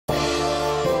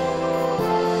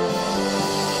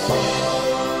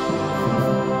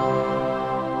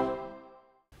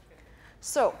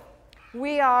So,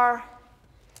 we are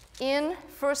in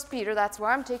 1 Peter. That's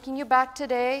where I'm taking you back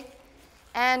today.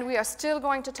 And we are still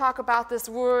going to talk about this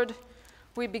word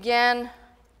we began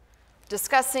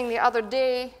discussing the other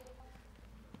day.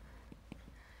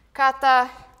 Kata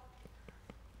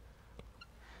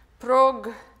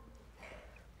prognosin,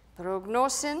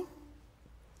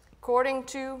 according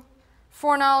to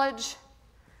foreknowledge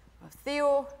of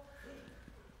Theo,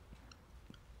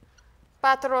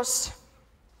 Patros,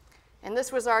 and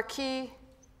this was our key,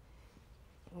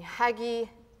 hagiasmo,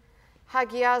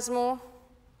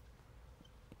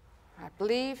 I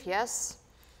believe, yes,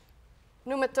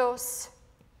 pneumatos,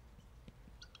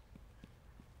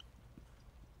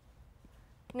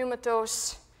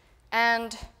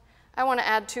 and I want to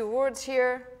add two words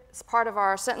here as part of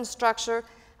our sentence structure.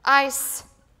 Eis,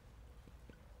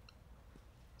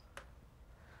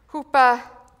 hupa,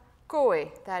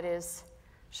 koe, that is,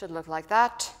 should look like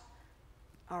that.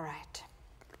 All right.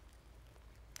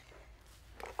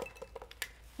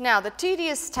 Now, the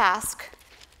tedious task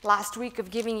last week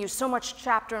of giving you so much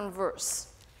chapter and verse.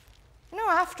 You know,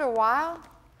 after a while,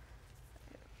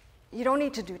 you don't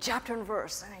need to do chapter and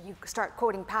verse. You start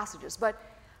quoting passages. But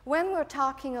when we're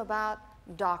talking about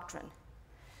doctrine,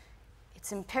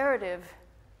 it's imperative,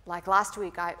 like last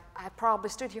week, I probably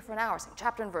stood here for an hour saying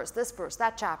chapter and verse,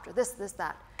 that chapter, this,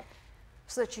 that,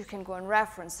 so that you can go and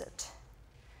reference it.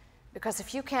 Because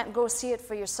if you can't go see it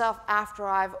for yourself after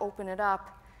I've opened it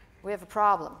up, we have a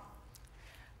problem.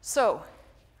 So,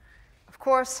 of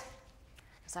course,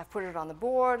 as I've put it on the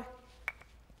board,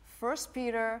 1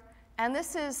 Peter, and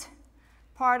this is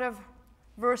part of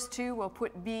verse 2, we'll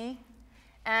put B.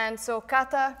 And so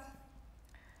kata,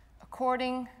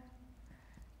 according,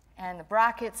 and the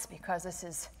brackets, because this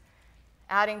is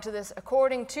adding to this,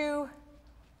 according to,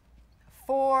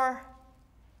 for,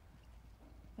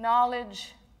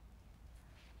 knowledge,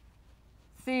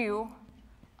 theo,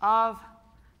 of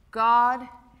God,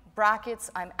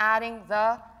 brackets, I'm adding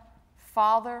the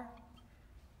Father.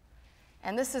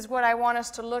 And this is what I want us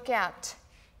to look at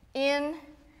in,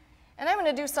 and I'm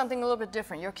going to do something a little bit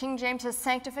different. Your King James says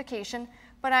sanctification,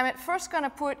 but I'm at first going to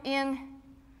put in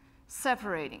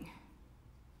separating.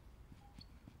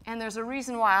 And there's a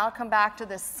reason why. I'll come back to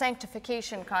this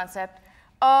sanctification concept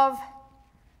of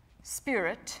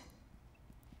spirit.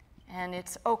 And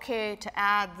it's okay to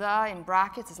add the in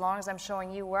brackets as long as I'm showing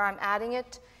you where I'm adding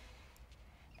it.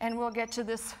 And we'll get to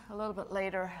this a little bit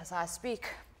later as I speak.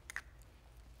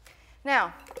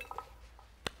 Now,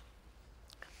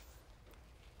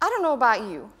 I don't know about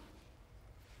you,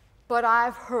 but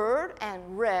I've heard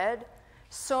and read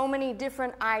so many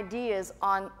different ideas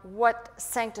on what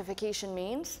sanctification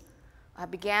means. I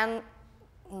began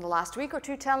in the last week or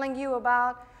two telling you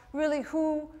about really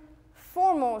who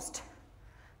foremost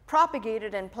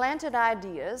propagated and planted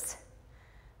ideas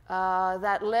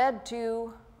that led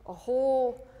to a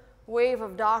whole wave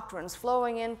of doctrines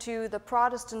flowing into the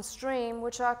Protestant stream,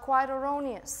 which are quite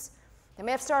erroneous. They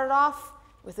may have started off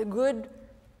with a good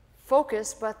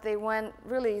focus, but they went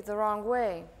really the wrong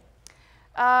way.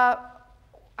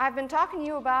 I've been talking to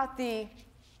you about the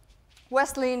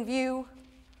Wesleyan view,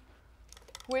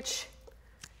 which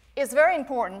is very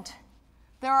important.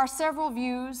 There are several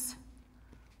views,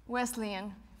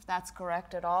 Wesleyan, if that's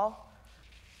correct at all.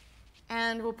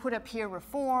 And we'll put up here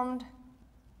Reformed.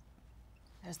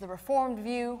 There's the Reformed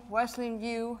view, Wesleyan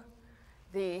view,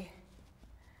 you're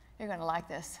going to like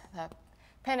this, the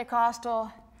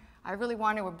Pentecostal. I really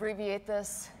want to abbreviate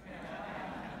this.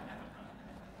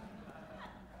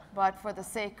 But for the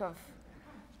sake of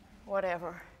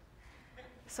whatever.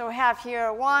 So we have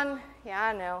here one, yeah,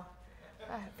 I know.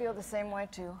 I feel the same way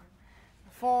too.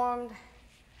 Reformed.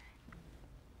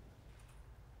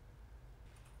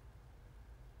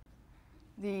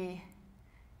 It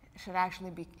should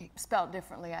actually be spelled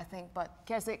differently, I think, but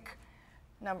Keswick,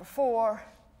 number 4.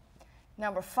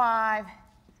 Number 5,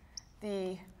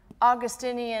 the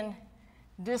Augustinian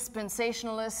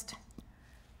dispensationalist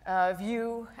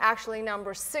view. Actually,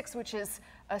 number 6, which is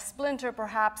a splinter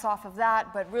perhaps off of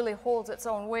that, but really holds its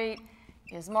own weight,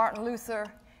 is Martin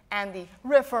Luther, and the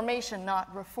Reformation,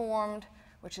 not Reformed,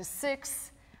 which is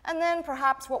 6. And then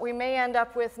perhaps what we may end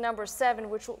up with, number 7,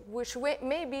 which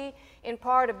may be in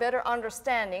part a better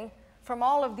understanding from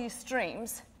all of these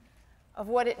streams of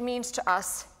what it means to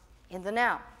us in the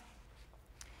now.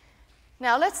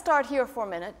 Now let's start here for a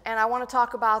minute, and I want to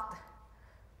talk about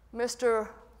Mr.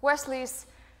 Wesley's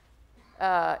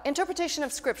interpretation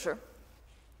of Scripture,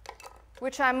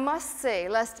 which I must say,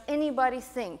 lest anybody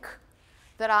think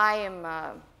that I am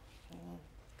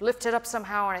lifted up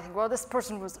somehow, and I think, well, this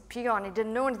person was a peon, he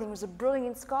didn't know anything, he was a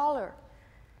brilliant scholar.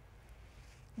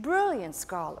 Brilliant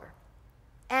scholar.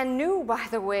 and knew, by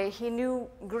the way, he knew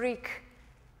Greek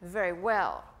very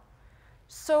well.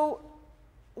 So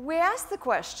we ask the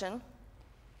question,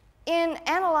 in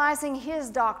analyzing his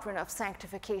doctrine of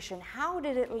sanctification, how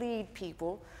did it lead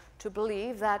people to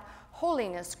believe that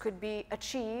holiness could be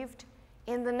achieved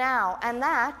in the now? And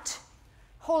that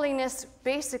holiness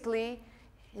basically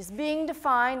is being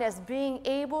defined as being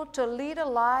able to lead a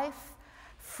life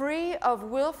free of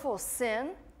willful sin.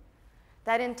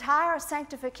 That entire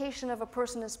sanctification of a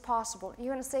person is possible.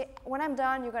 You're going to say, when I'm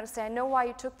done, you're going to say, I know why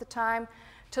you took the time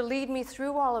to lead me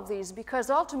through all of these, because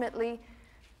ultimately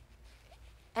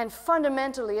and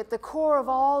fundamentally at the core of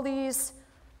all these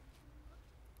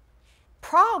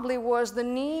probably was the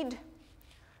need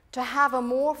to have a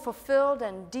more fulfilled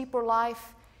and deeper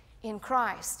life in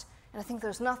Christ. And I think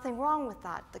there's nothing wrong with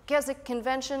that. The Keswick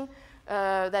Convention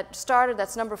that started,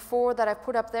 that's number 4 that I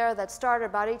put up there, that started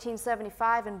about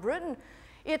 1875 in Britain,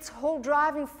 its whole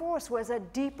driving force was a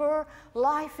deeper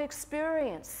life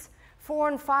experience. 4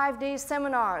 and 5 day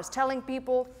seminars telling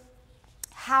people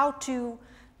how to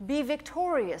be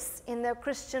victorious in their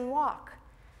Christian walk.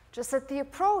 Just that the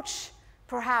approach,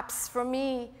 perhaps for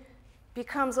me,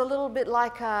 becomes a little bit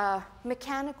like a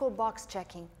mechanical box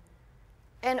checking.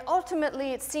 And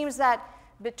ultimately, it seems that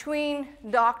between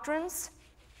doctrines,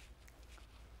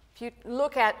 if you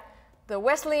look at the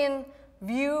Wesleyan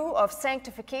view of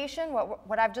sanctification,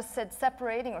 what I've just said,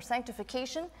 separating or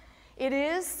sanctification, it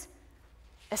is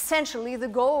essentially the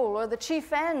goal or the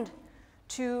chief end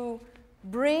to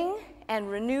bring and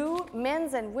renew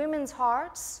men's and women's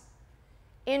hearts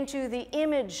into the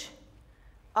image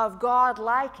of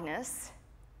God-likeness.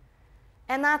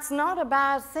 And that's not a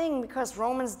bad thing, because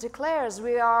Romans declares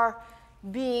we are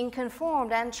being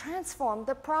conformed and transformed.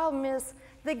 The problem is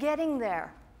the getting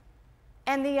there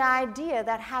and the idea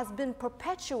that has been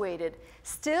perpetuated,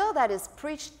 still that is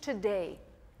preached today,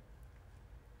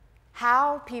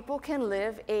 how people can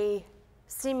live a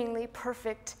seemingly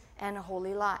perfect and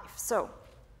holy life. So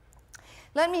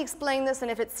let me explain this, and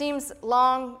if it seems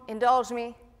long, indulge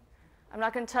me. I'm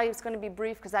not going to tell you it's going to be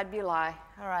brief, because that'd be a lie.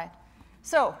 All right.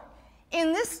 So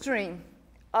in this stream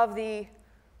of the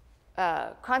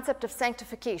concept of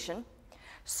sanctification,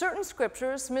 certain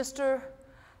scriptures, Mr.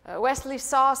 Wesley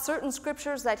saw certain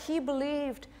scriptures that he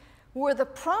believed were the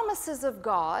promises of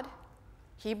God.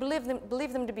 He believed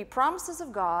them to be promises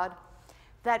of God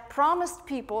that promised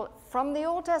people from the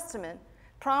Old Testament,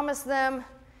 promised them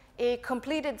a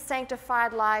completed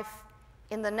sanctified life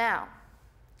in the now.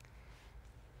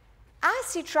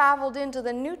 As he traveled into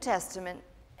the New Testament,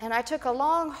 and I took a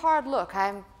long, hard look,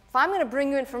 if I'm going to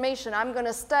bring you information, I'm going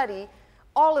to study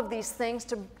all of these things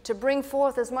to bring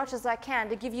forth as much as I can,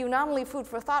 to give you not only food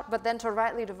for thought, but then to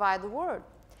rightly divide the word.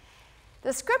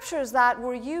 The scriptures that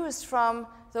were used from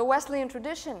the Wesleyan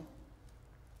tradition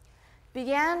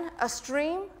began a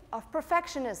stream of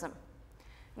perfectionism.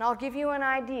 And I'll give you an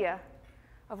idea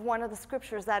of one of the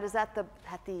scriptures that is at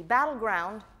the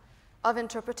battleground of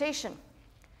interpretation.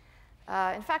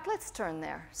 In fact, let's turn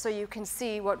there so you can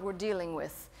see what we're dealing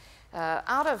with.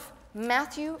 Out of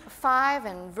Matthew 5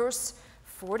 and verse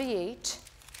 48.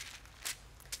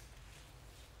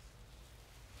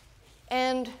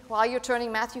 And while you're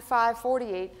turning, Matthew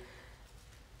 5:48,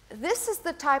 this is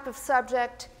the type of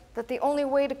subject that the only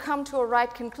way to come to a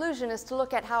right conclusion is to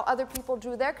look at how other people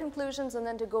drew their conclusions and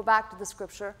then to go back to the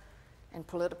scripture and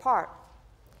pull it apart.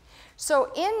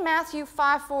 So in Matthew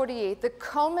 5:48, the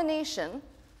culmination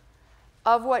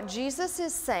of what Jesus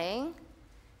is saying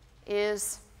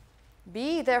is,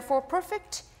 "Be therefore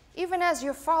perfect, even as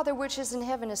your Father which is in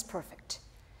heaven is perfect."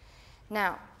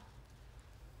 Now,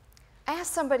 I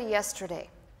asked somebody yesterday,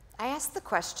 I asked the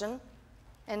question,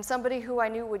 and somebody who I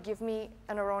knew would give me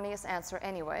an erroneous answer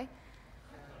anyway,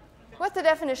 what the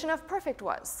definition of perfect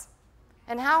was,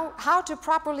 and how to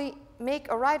properly make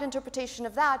a right interpretation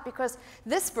of that, because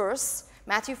this verse,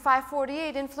 Matthew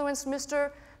 5:48, influenced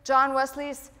Mr. John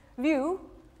Wesley's view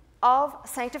of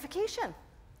sanctification.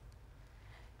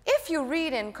 If you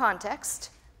read in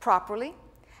context properly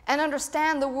and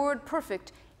understand the word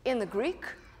perfect in the Greek,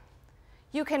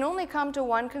 you can only come to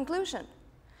one conclusion,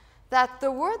 that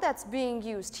the word that's being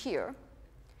used here,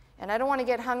 and I don't want to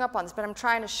get hung up on this, but I'm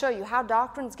trying to show you how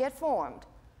doctrines get formed.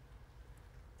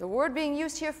 The word being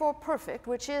used here for perfect,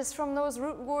 which is from those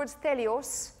root words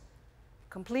teleos,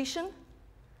 completion,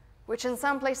 which in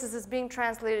some places is being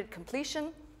translated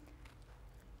completion,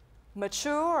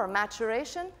 mature or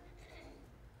maturation,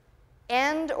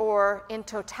 end or in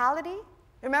totality.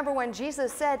 Remember when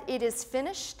Jesus said, "It is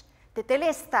finished,"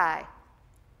 tetelestai.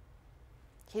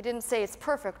 He didn't say it's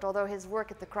perfect, although his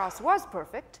work at the cross was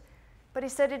perfect, but he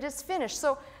said it is finished.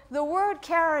 So the word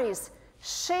carries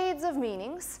shades of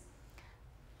meanings,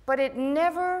 but it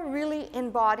never really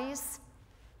embodies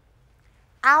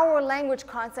our language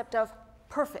concept of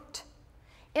perfect.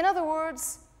 In other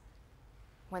words,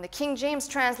 when the King James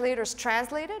translators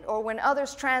translated, or when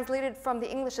others translated from the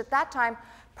English at that time,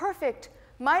 perfect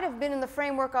might have been in the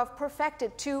framework of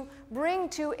perfected, to bring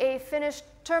to a finished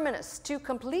terminus, to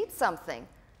complete something,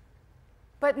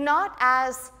 but not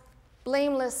as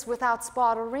blameless, without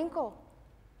spot or wrinkle.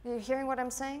 Are you hearing what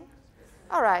I'm saying?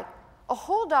 All right. A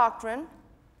whole doctrine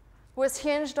was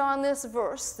hinged on this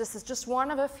verse. This is just one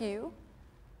of a few.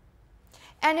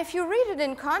 And if you read it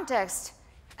in context,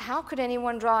 how could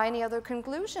anyone draw any other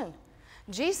conclusion?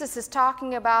 Jesus is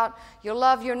talking about you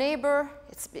love your neighbor.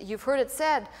 You've heard it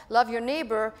said, love your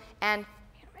neighbor and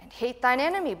hate thine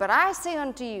enemy. But I say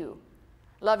unto you,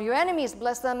 love your enemies,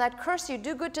 bless them that curse you,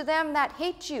 do good to them that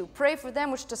hate you, pray for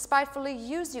them which despitefully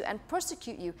use you and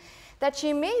persecute you, that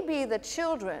ye may be the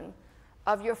children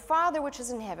of your Father which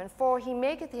is in heaven. For he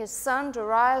maketh his sun to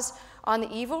rise on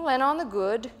the evil and on the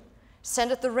good,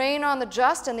 sendeth the rain on the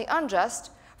just and the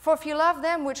unjust. For if you love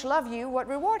them which love you, what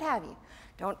reward have you?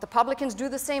 Don't the publicans do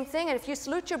the same thing? And if you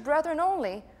salute your brethren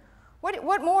only,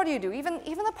 what more do you do? Even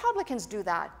the publicans do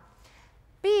that.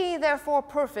 Be therefore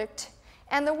perfect.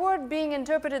 And the word being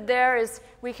interpreted there is,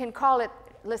 we can call it,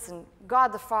 listen,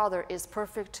 God the Father is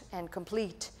perfect and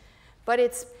complete. But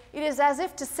it is as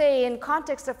if to say, in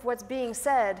context of what's being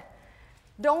said,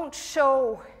 don't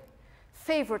show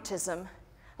favoritism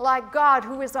like God,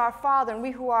 who is our Father, and we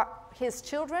who are his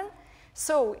children.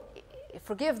 So,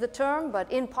 forgive the term,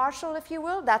 but impartial, if you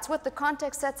will. That's what the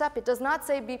context sets up. It does not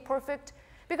say be perfect,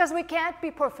 because we can't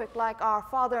be perfect like our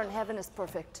Father in heaven is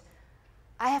perfect.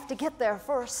 I have to get there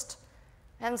first.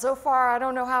 And so far, I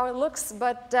don't know how it looks,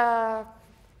 but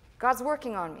God's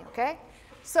working on me, okay?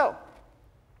 So,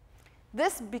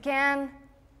 this began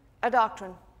a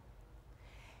doctrine.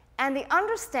 And the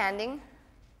understanding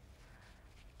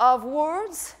of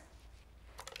words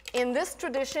in this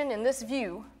tradition, in this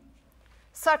view,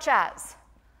 such as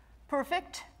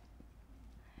perfect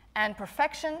and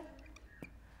perfection,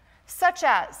 such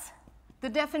as the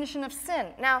definition of sin.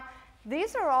 Now,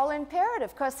 these are all imperative,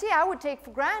 because, see, I would take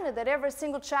for granted that every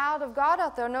single child of God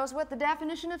out there knows what the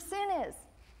definition of sin is.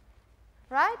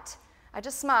 Right? I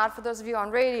just smiled for those of you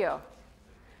on radio.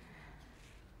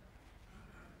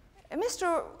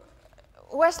 Mr.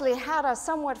 Wesley had a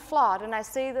somewhat flawed, and I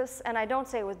say this, and I don't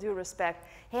say it with due respect,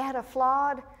 he had a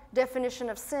flawed definition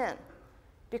of sin.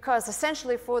 Because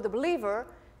essentially for the believer,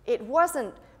 it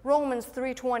wasn't Romans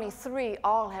 3:23,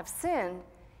 all have sinned.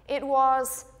 It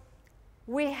was,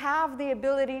 we have the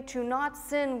ability to not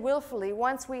sin willfully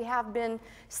once we have been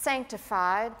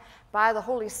sanctified by the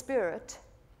Holy Spirit.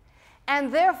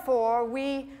 And therefore,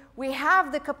 we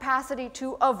have the capacity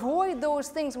to avoid those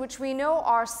things which we know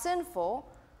are sinful.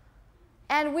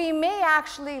 And we may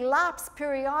actually lapse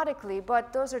periodically,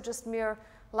 but those are just mere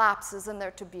lapses and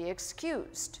they're to be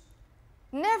excused.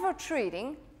 Never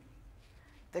treating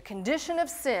the condition of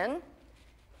sin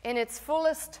in its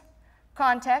fullest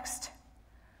context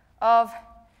of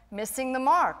missing the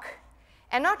mark.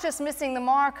 And not just missing the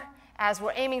mark as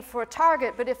we're aiming for a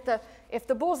target, but if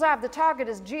the bullseye of the target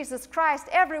is Jesus Christ,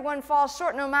 everyone falls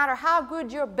short. No matter how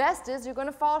good your best is, you're going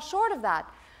to fall short of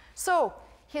that. So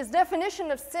his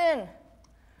definition of sin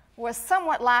was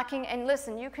somewhat lacking. And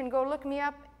listen, you can go look me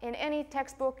up in any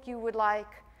textbook you would like.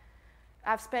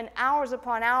 I've spent hours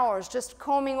upon hours just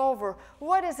combing over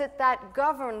what is it that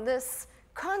governed this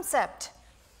concept.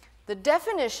 The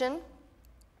definition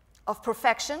of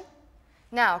perfection.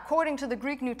 Now, according to the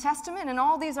Greek New Testament, and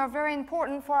all these are very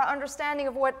important for our understanding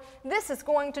of what this is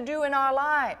going to do in our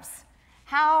lives.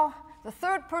 How the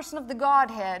third person of the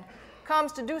Godhead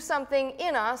comes to do something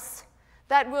in us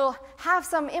that will have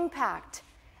some impact.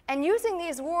 And using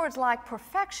these words like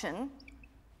perfection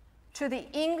to the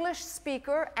English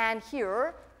speaker and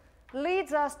hearer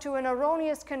leads us to an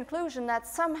erroneous conclusion that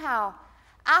somehow,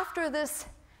 after this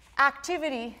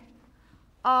activity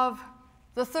of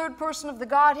the third person of the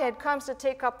Godhead comes to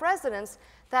take up residence,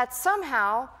 that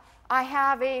somehow I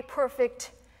have a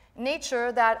perfect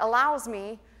nature that allows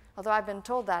me, although I've been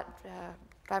told that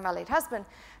by my late husband,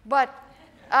 but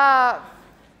that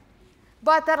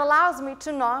allows me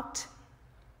to not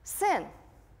sin.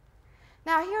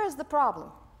 Now, here is the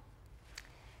problem.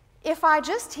 If I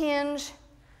just hinge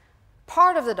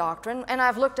part of the doctrine, and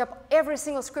I've looked up every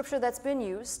single scripture that's been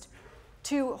used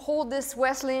to hold this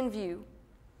Wesleyan view,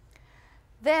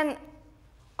 then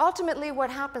ultimately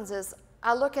what happens is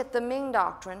I look at the main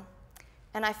doctrine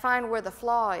and I find where the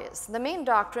flaw is. The main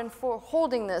doctrine for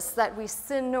holding this, that we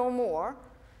sin no more,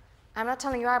 I'm not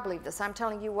telling you I believe this, I'm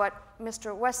telling you what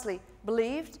Mr. Wesley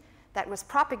believed, that was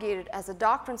propagated as a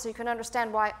doctrine, so you can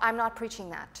understand why I'm not preaching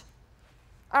that.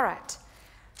 All right,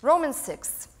 Romans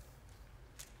 6.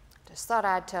 Just thought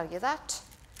I'd tell you that.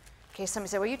 In case somebody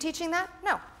said, were you teaching that?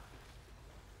 No.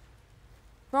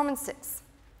 Romans 6.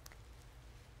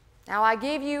 Now, I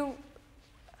gave you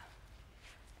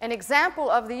an example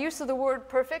of the use of the word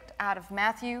perfect out of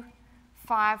Matthew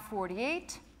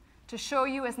 5:48 to show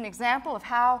you as an example of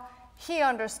how he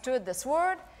understood this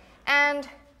word, and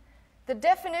the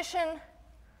definition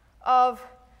of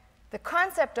the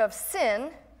concept of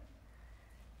sin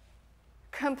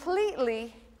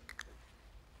completely,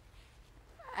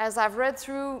 as I've read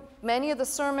through many of the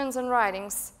sermons and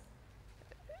writings,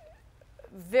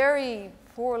 very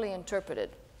poorly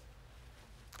interpreted.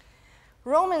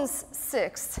 Romans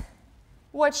 6,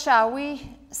 what shall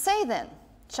we say then?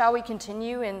 Shall we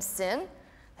continue in sin,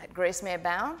 that grace may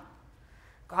abound?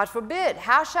 God forbid.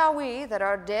 How shall we that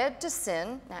are dead to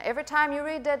sin? Now, every time you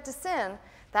read dead to sin,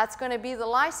 that's going to be the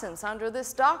license under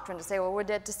this doctrine to say, well, we're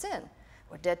dead to sin.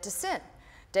 We're dead to sin.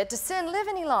 Dead to sin, live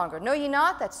any longer. Know ye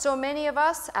not that so many of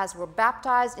us, as were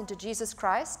baptized into Jesus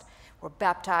Christ, were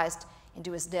baptized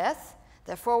into his death?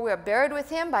 Therefore we are buried with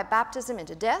him by baptism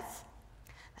into death.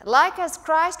 That like as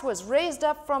Christ was raised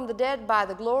up from the dead by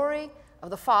the glory of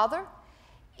the Father,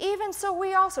 even so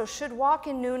we also should walk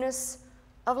in newness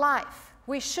of life.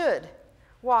 We should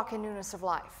walk in newness of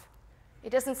life.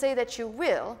 It doesn't say that you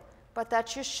will, but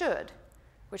that you should,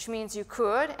 which means you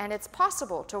could, and it's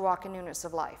possible to walk in newness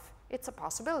of life. It's a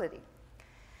possibility.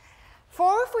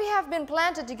 For if we have been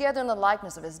planted together in the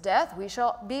likeness of his death, we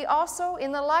shall be also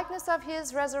in the likeness of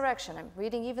his resurrection. I'm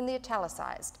reading even the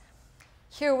italicized.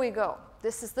 Here we go.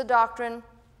 This is the doctrine.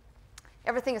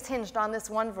 Everything is hinged on this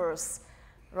one verse,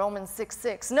 Romans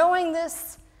 6:6. Knowing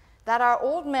this, that our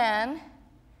old man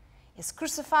is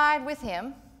crucified with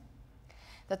him,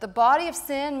 that the body of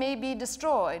sin may be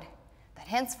destroyed, that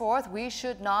henceforth we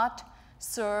should not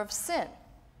serve sin.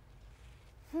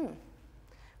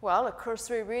 Well, a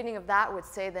cursory reading of that would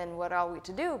say, then what are we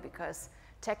to do? Because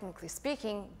technically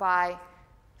speaking, by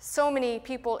so many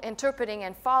people interpreting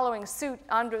and following suit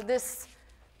under this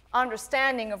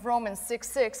understanding of Romans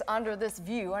 6:6, under this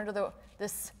view, under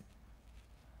this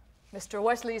Mr.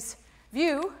 Wesley's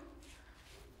view,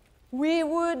 we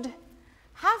would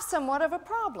have somewhat of a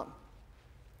problem.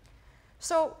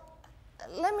 So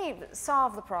let me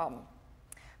solve the problem.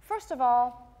 First of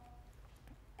all,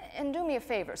 and do me a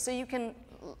favor, so you can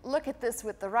look at this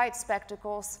with the right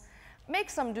spectacles, make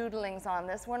some doodlings on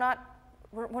this. We're not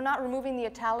removing the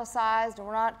italicized,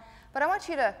 but I want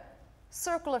you to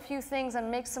circle a few things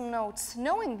and make some notes.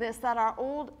 Knowing this, that our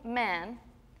old man,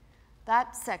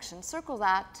 that section, circle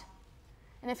that.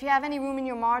 And if you have any room in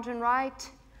your margin,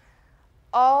 write,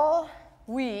 all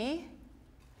we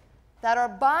that are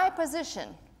by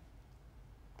position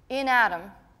in Adam,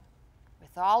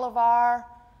 with all of our,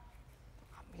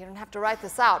 you don't have to write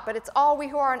this out, but it's all we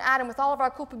who are in Adam, with all of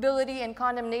our culpability and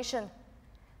condemnation,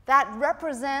 that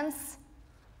represents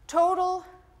total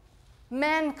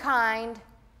mankind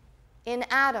in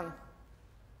Adam.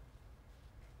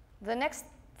 The next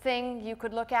thing you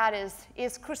could look at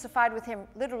is crucified with him,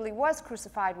 literally was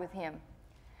crucified with him.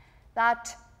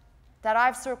 That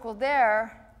I've circled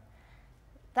there,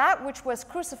 that which was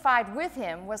crucified with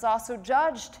him was also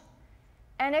judged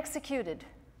and executed.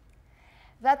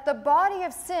 That the body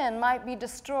of sin might be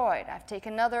destroyed. I've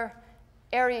taken another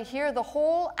area here, the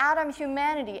whole Adam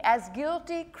humanity as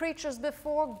guilty creatures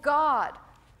before God.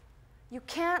 You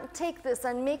can't take this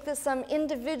and make this some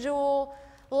individual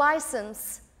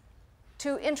license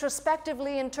to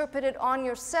introspectively interpret it on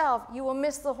yourself. You will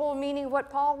miss the whole meaning of what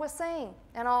Paul was saying.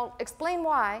 And I'll explain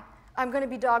why I'm going to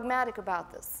be dogmatic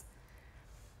about this.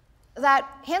 That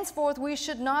henceforth we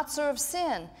should not serve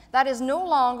sin. That is no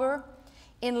longer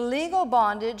in legal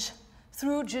bondage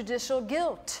through judicial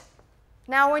guilt.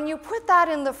 Now, when you put that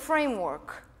in the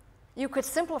framework, you could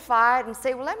simplify it and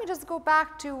say, well, let me just go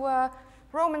back to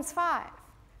Romans 5,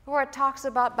 where it talks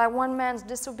about by one man's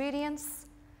disobedience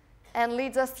and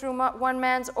leads us through one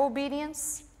man's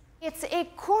obedience. It's a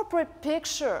corporate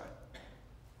picture.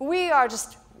 We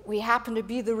happen to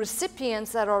be the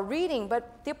recipients that are reading,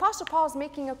 but the Apostle Paul is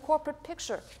making a corporate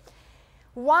picture.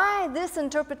 Why this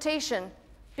interpretation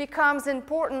becomes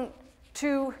important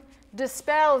to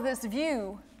dispel this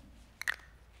view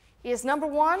is, number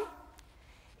one,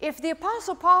 if the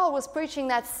Apostle Paul was preaching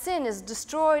that sin is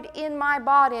destroyed in my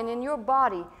body and in your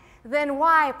body, then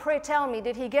why, pray tell me,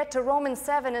 did he get to Romans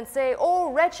 7 and say,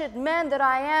 "O wretched man that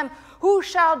I am, who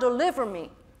shall deliver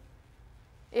me?"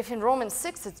 If in Romans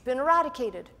 6 it's been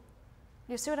eradicated.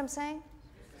 You see what I'm saying?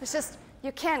 It's just,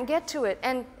 you can't get to it.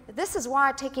 And this is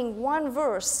why taking one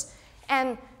verse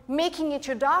and making it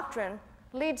your doctrine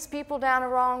leads people down a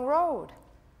wrong road.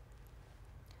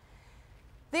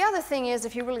 The other thing is,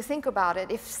 if you really think about it,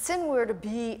 if sin were to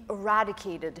be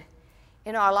eradicated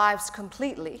in our lives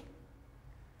completely,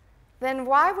 then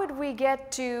why would we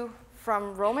get to,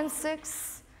 from Romans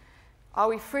 6, are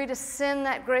we free to sin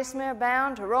that grace may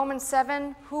abound, to Romans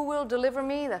 7, who will deliver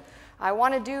me? I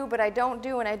want to do, but I don't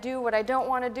do, and I do what I don't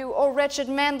want to do. Oh, wretched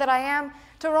man that I am,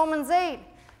 to Romans 8.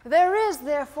 There is,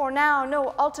 therefore, now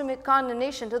no ultimate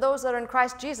condemnation to those that are in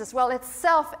Christ Jesus. Well, it's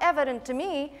self-evident to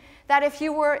me that if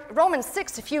you were, Romans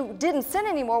 6, if you didn't sin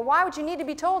anymore, why would you need to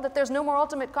be told that there's no more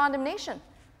ultimate condemnation?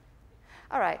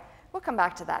 All right, we'll come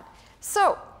back to that.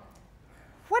 So,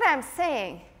 what I'm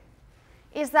saying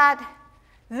is that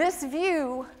this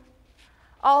view,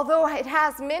 although it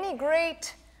has many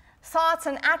great thoughts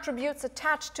and attributes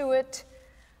attached to it,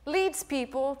 leads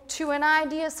people to an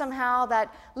idea somehow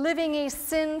that living a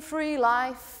sin-free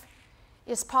life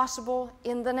is possible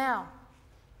in the now.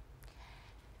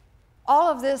 All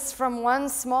of this from one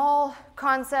small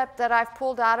concept that I've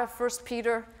pulled out of 1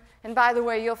 Peter. And by the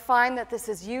way, you'll find that this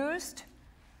is used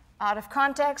out of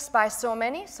context by so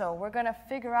many, so we're going to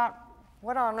figure out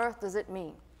what on earth does it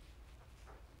mean.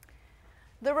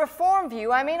 The Reform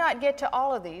view, I may not get to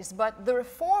all of these, but the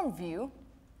Reform view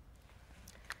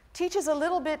teaches a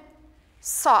little bit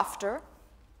softer,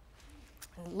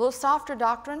 a little softer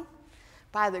doctrine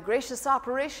by the gracious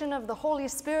operation of the Holy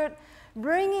Spirit,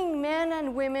 bringing men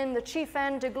and women the chief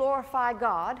end to glorify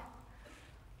God.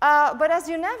 But as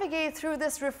you navigate through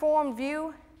this Reformed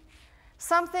view,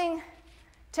 something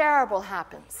terrible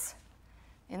happens.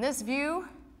 In this view,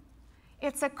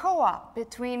 it's a co-op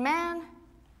between man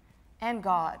and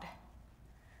God.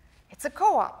 It's a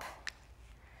co-op.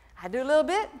 I do a little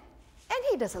bit, and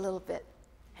he does a little bit.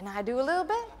 And I do a little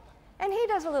bit, and he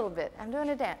does a little bit. I'm doing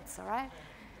a dance, all right?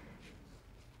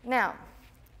 Now,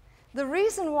 the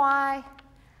reason why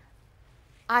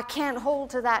I can't hold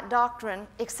to that doctrine,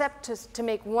 except to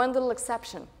make one little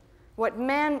exception, what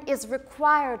man is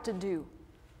required to do,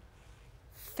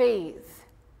 faith.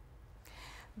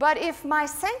 But if my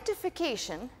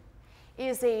sanctification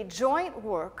is a joint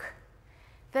work,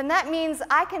 then that means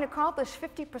I can accomplish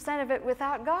 50% of it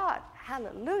without God.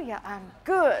 Hallelujah, I'm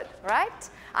good, right?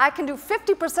 I can do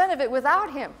 50% of it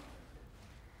without him.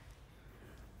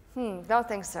 Don't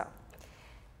think so.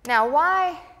 Now,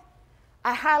 why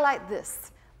I highlight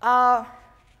this?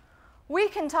 We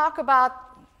can talk about,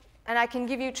 and I can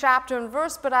give you chapter and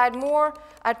verse, but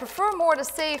I'd prefer more to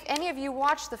say, if any of you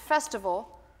watched the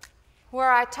festival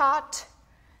where I taught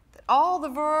that all the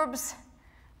verbs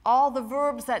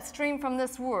that stream from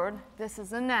this word, this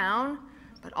is a noun,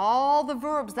 but all the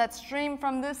verbs that stream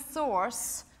from this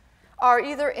source are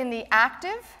either in the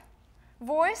active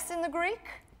voice in the Greek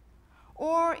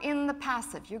or in the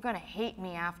passive. You're going to hate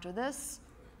me after this,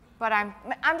 but I'm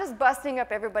just busting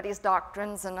up everybody's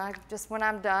doctrines, and when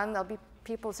I'm done, there'll be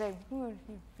people saying,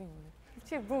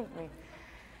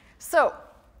 so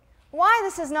why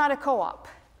this is not a co-op?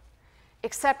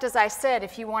 Except, as I said,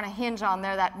 if you want to hinge on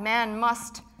there, that man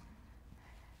must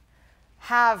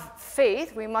have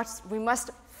faith. We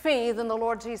must faith in the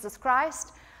Lord Jesus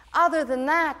Christ. Other than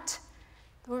that,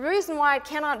 the reason why it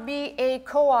cannot be a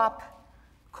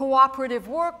cooperative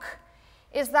work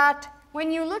is that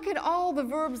when you look at all the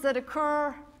verbs that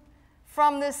occur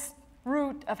from this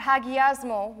root of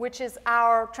hagiasmo, which is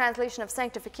our translation of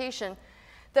sanctification,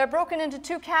 they're broken into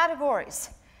two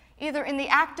categories, either in the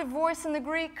active voice in the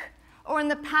Greek or in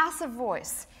the passive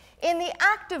voice. In the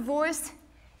active voice,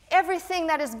 everything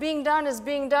that is being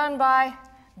done by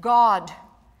God.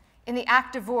 In the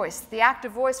active voice,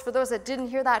 for those that didn't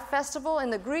hear that festival in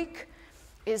the Greek,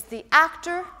 is the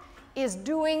actor is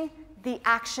doing the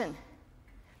action.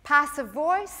 Passive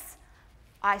voice,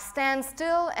 I stand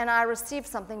still and I receive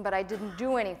something, but I didn't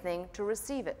do anything to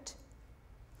receive it.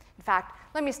 In fact,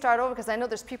 let me start over because I know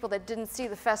there's people that didn't see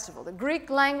the festival. The Greek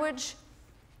language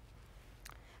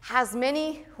has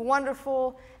many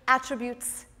wonderful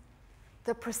attributes.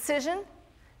 The precision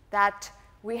that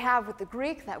we have with the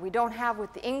Greek that we don't have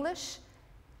with the English.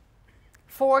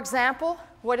 For example,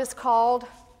 what is called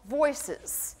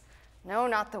voices. No,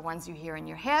 not the ones you hear in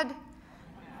your head,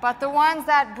 but the ones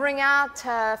that bring out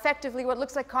effectively what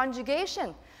looks like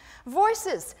conjugation.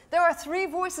 Voices. There are three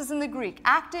voices in the Greek: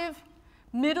 active,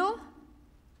 middle,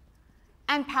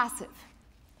 and passive.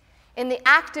 In the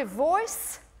active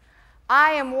voice,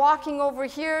 I am walking over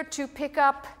here to pick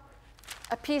up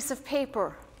a piece of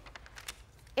paper.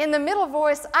 In the middle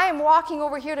voice, I am walking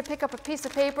over here to pick up a piece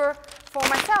of paper for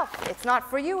myself. It's not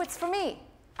for you, it's for me.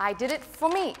 I did it for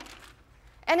me.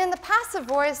 And in the passive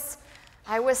voice,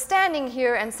 I was standing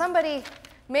here and somebody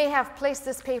may have placed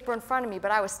this paper in front of me, but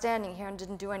I was standing here and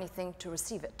didn't do anything to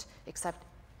receive it, except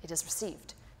it is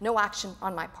received. No action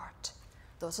on my part.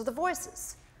 Those are the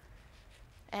voices.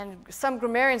 And some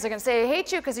grammarians are going to say, I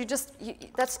hate you because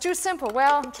that's too simple.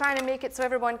 Well, I'm trying to make it so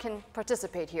everyone can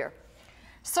participate here.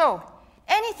 So,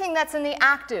 anything that's in the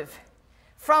active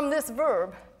from this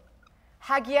verb,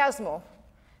 hagiasmo,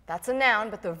 that's a noun,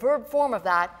 but the verb form of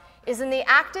that is in the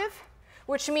active,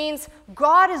 which means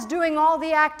God is doing all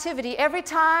the activity. Every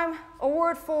time a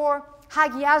word for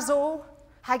hagiasmo,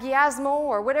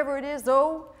 or whatever it is,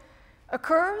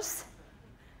 occurs,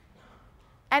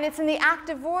 and it's in the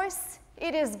active voice,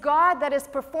 it is God that is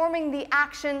performing the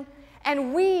action,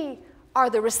 and we are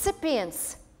the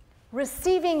recipients,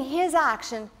 receiving his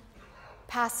action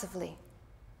passively.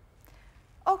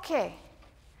 Okay,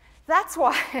 that's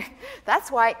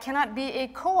why it cannot be a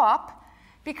co-op,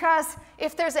 because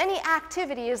if there's any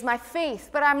activity is my faith,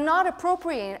 but I'm not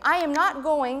appropriating, I am not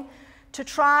going to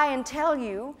try and tell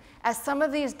you, as some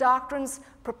of these doctrines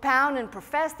propound and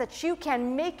profess, that you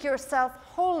can make yourself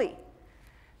holy.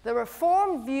 The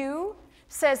Reformed view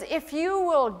says if you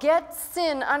will get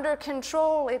sin under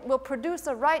control, it will produce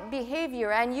a right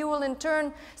behavior, and you will in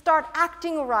turn start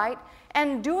acting right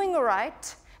and doing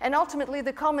right, and ultimately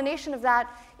the culmination of that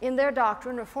in their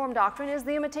doctrine, Reformed doctrine, is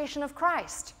the imitation of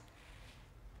Christ.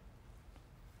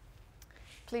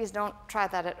 Please don't try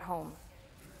that at home.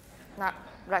 Not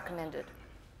recommended.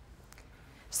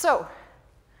 So,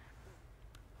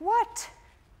 what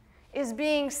is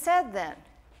being said then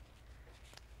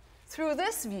through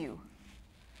this view?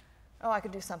 Oh, I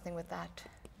could do something with that.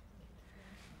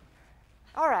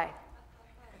 All right.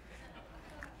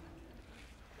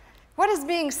 What is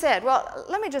being said? Well,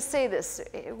 let me just say this.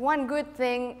 One good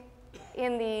thing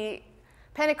in the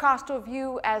Pentecostal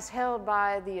view as held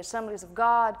by the Assemblies of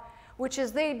God, which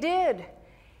is they did,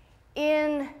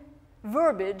 in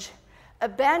verbiage,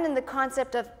 abandon the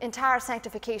concept of entire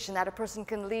sanctification, that a person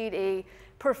can lead a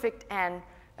perfect and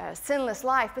sinless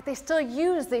life, but they still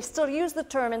use the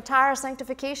term entire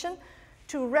sanctification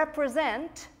to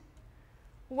represent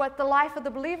what the life of the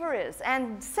believer is.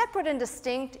 And separate and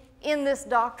distinct in this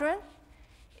doctrine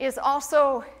is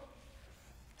also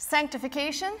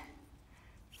sanctification,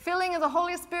 filling of the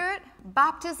Holy Spirit,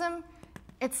 baptism,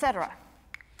 etc.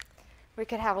 We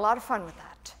could have a lot of fun with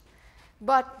that.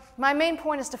 But my main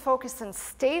point is to focus and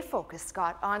stay focused,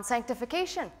 Scott, on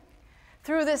sanctification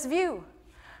through this view,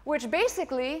 which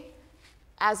basically,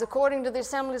 as according to the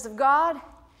Assemblies of God,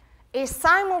 a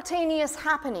simultaneous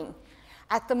happening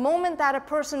at the moment that a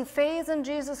person faiths in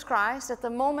Jesus Christ, at the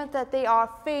moment that they are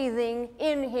faithing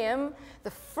in him,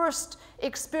 the first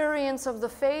experience of the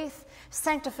faith,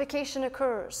 sanctification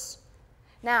occurs.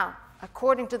 Now,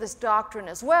 according to this doctrine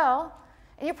as well,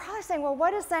 and you're probably saying, well,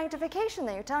 what is sanctification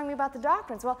then? You're telling me about the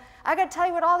doctrines. Well, I got to tell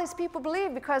you what all these people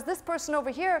believe, because this person over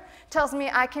here tells me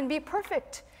I can be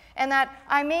perfect and that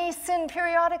I may sin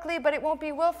periodically, but it won't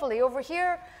be willfully. Over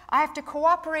here, I have to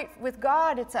cooperate with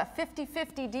God. It's a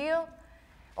 50-50 deal.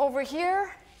 Over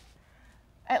here,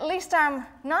 at least I'm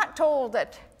not told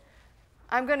that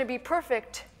I'm going to be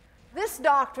perfect. This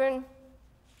doctrine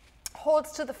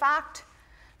holds to the fact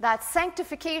that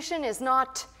sanctification is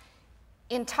not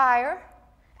entire,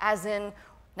 as in,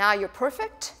 now you're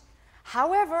perfect.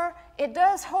 However, it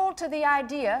does hold to the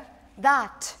idea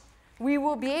that we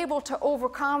will be able to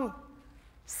overcome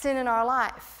sin in our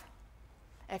life.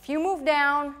 If you move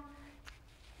down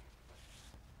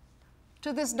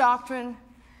to this doctrine,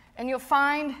 and you'll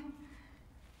find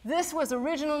this was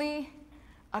originally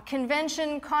a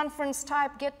convention, conference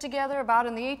type get-together about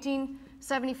in the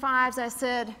 1875s, I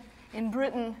said, in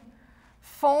Britain,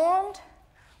 formed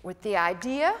with the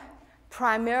idea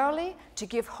primarily to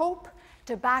give hope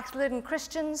to backslidden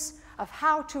Christians of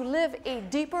how to live a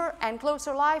deeper and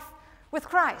closer life with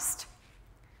Christ,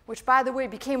 which, by the way,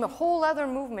 became a whole other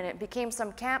movement. It became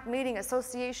some camp meeting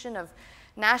association of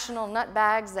national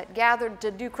nutbags that gathered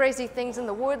to do crazy things in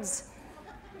the woods.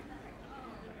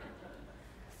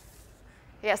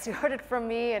 Yes, you heard it from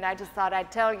me, and I just thought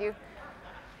I'd tell you.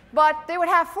 But they would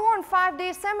have 4- and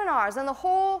 5-day seminars, and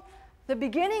the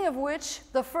beginning of which,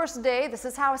 the first day, this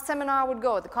is how a seminar would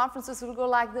go. The conferences would go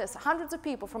like this. Hundreds of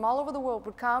people from all over the world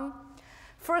would come.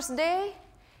 First day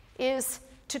is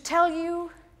to tell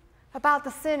you about the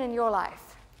sin in your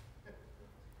life.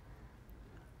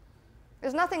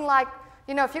 There's nothing like,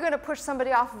 if you're going to push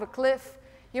somebody off of a cliff,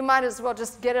 you might as well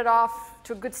just get it off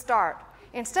to a good start.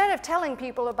 Instead of telling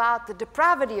people about the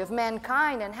depravity of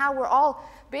mankind and how we're all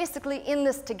basically in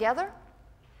this together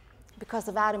because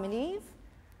of Adam and Eve,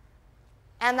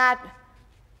 and that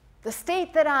the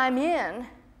state that I'm in,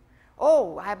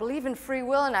 oh, I believe in free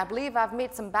will and I believe I've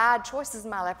made some bad choices in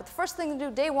my life. But the first thing to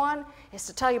do day one is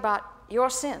to tell you about your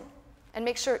sin and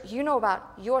make sure you know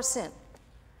about your sin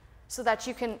so that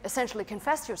you can essentially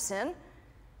confess your sin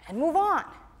and move on.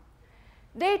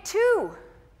 Day two,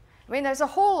 I mean, there's a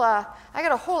whole, I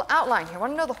got a whole outline here. You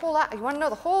want to know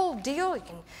the whole deal? You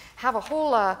can have a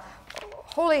whole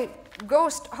Holy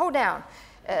Ghost hoedown.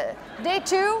 Day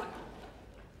two,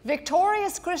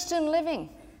 victorious Christian living.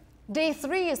 Day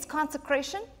three is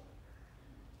consecration.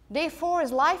 Day four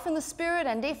is life in the Spirit,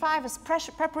 and day five is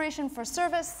preparation for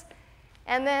service.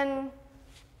 And then,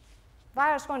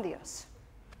 vayas con Dios.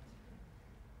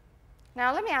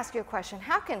 Now, let me ask you a question.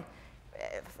 How can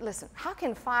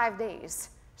 5 days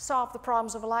solve the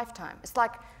problems of a lifetime? It's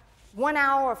like 1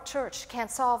 hour of church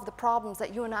can't solve the problems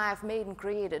that you and I have made and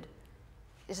created.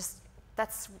 It's just,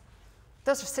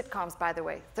 those are sitcoms, by the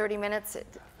way. 30 minutes,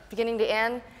 beginning to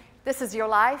end. This is your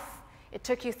life. It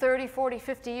took you 30, 40,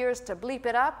 50 years to bleep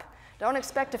it up. Don't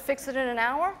expect to fix it in an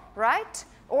hour, right?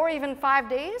 Or even 5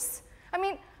 days. I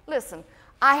mean, listen,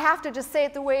 I have to just say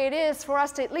it the way it is for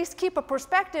us to at least keep a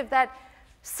perspective that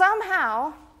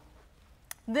somehow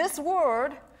this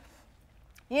word,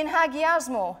 in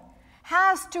hagiasmo,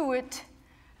 has to it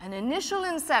an initial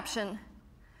inception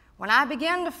when I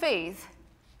began to faith,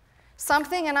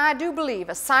 something, and I do believe,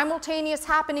 a simultaneous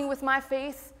happening with my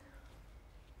faith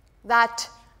that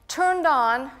turned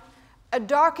on a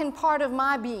darkened part of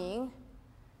my being,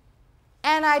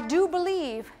 and I do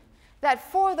believe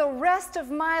that for the rest of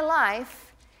my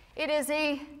life, it is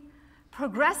a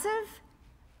progressive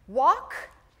walk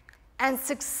and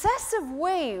successive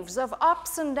waves of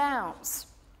ups and downs,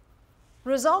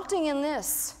 resulting in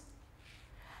this.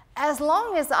 As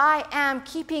long as I am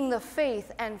keeping the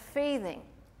faith and faithing,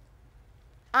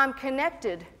 I'm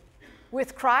connected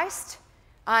with Christ,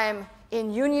 I'm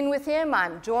in union with Him,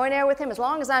 I'm joint heir with Him, as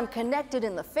long as I'm connected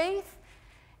in the faith.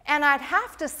 And I'd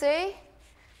have to say,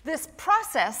 this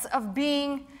process of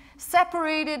being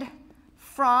separated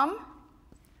from,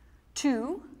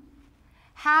 to,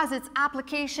 has its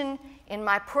application in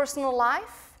my personal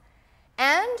life,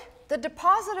 and the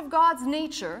deposit of God's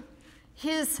nature,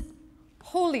 His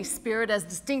Holy Spirit, as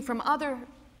distinct from other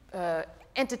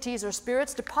entities or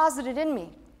spirits, deposited in me,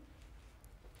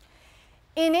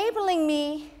 enabling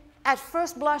me at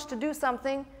first blush to do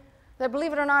something that,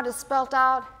 believe it or not, is spelt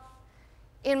out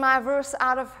in my verse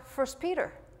out of 1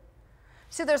 Peter.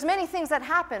 See, there's many things that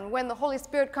happen when the Holy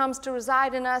Spirit comes to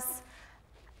reside in us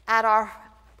at our,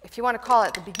 if you want to call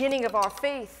it, the beginning of our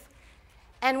faith.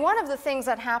 And one of the things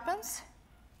that happens,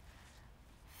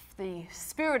 the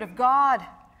Spirit of God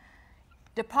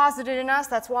deposited in us,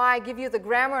 that's why I give you the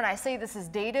grammar and I say this is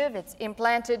dative, it's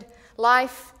implanted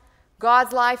life,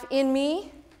 God's life in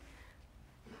me.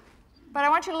 But I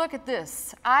want you to look at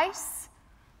this. Eis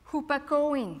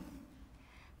hupakoin.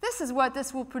 This is what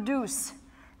this will produce,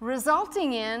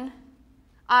 resulting in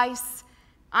eis.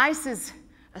 Eis is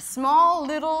a small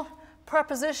little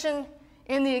preposition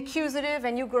in the accusative,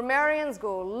 and you grammarians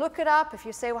go look it up. If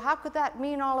you say, well, how could that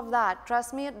mean all of that?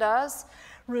 Trust me, it does.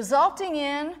 Resulting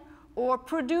in or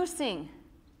producing.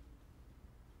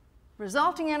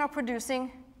 Resulting in or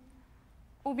producing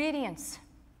obedience,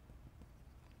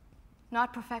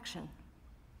 not perfection.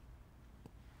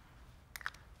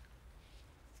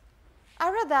 I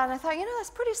read that and I thought,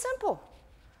 that's pretty simple.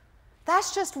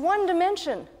 That's just one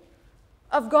dimension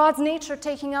of God's nature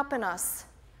taking up in us.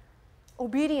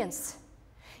 Obedience.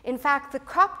 In fact, the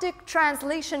Coptic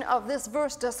translation of this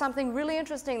verse does something really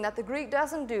interesting that the Greek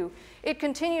doesn't do. It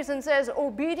continues and says,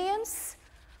 obedience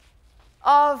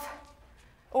of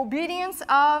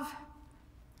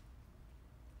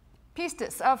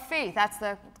pistis, of faith. That's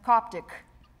the Coptic.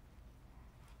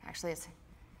 Actually, it's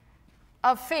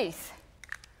of faith.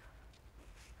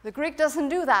 The Greek doesn't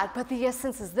do that, but the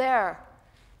essence is there.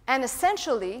 And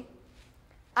essentially,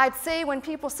 I'd say when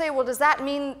people say, well, does that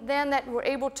mean then that we're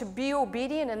able to be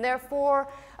obedient and therefore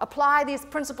apply these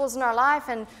principles in our life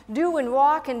and do and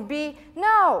walk and be?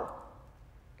 No.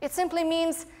 It simply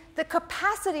means the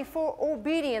capacity for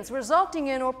obedience, resulting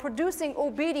in or producing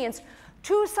obedience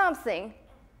to something,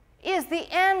 is the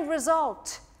end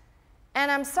result.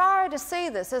 And I'm sorry to say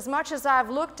this, as much as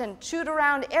I've looked and chewed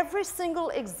around every single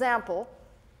example,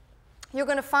 you're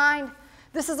going to find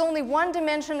this is only one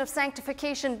dimension of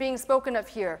sanctification being spoken of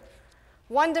here.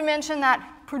 One dimension that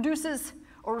produces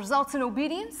or results in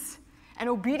obedience. And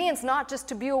obedience not just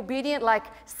to be obedient like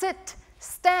sit,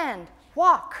 stand,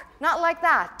 walk. Not like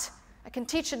that. I can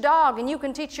teach a dog and you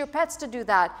can teach your pets to do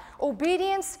that.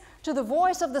 Obedience to the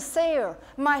voice of the sayer.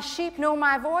 My sheep know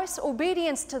my voice.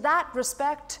 Obedience to that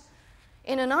respect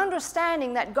in an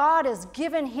understanding that God has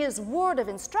given His word of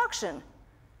instruction.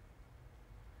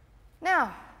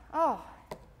 Now,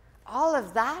 all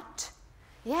of that?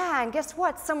 Yeah, and guess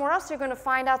what? Somewhere else you're going to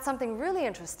find out something really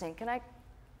interesting. Can I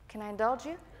indulge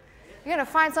you? You're going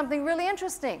to find something really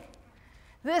interesting.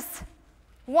 This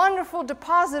wonderful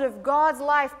deposit of God's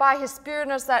life by His Spirit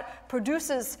in us that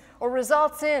produces or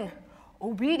results in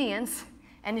obedience.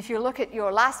 And if you look at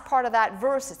your last part of that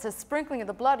verse, it says sprinkling of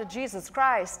the blood of Jesus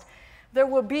Christ. There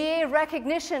will be a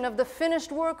recognition of the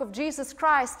finished work of Jesus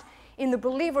Christ in the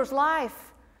believer's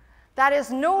life that is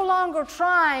no longer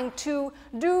trying to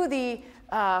do the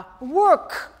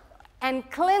work and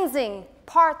cleansing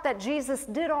part that Jesus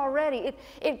did already.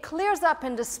 It clears up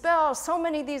and dispels so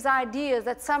many of these ideas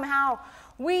that somehow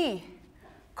we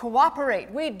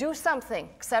cooperate, we do something,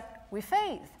 except we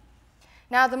faith.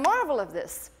 Now, the marvel of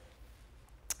this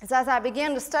is as I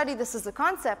began to study this as a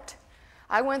concept,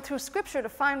 I went through Scripture to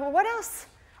find, well, what else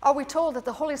are we told that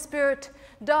the Holy Spirit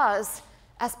does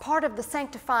as part of the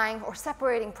sanctifying or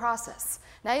separating process?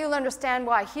 Now, you'll understand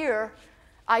why here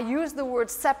I use the word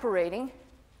separating,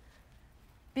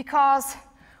 because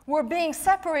we're being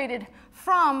separated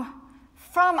from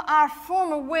our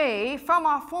former way, from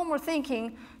our former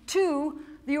thinking, to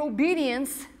the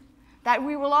obedience that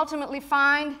we will ultimately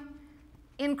find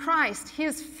in Christ,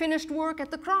 His finished work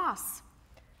at the cross.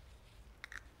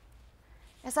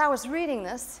 As I was reading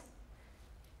this,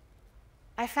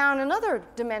 I found another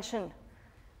dimension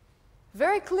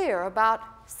very clear about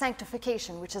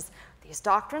sanctification, which is these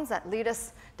doctrines that lead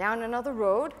us down another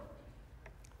road.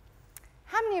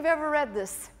 How many have ever read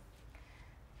this?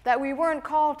 That we weren't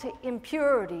called to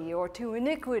impurity or to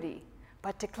iniquity,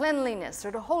 but to cleanliness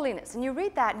or to holiness. And you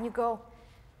read that and you go,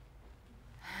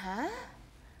 huh?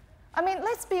 I mean,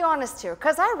 let's be honest here,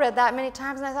 because I read that many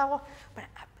times and I thought, well, but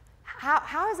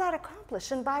how is that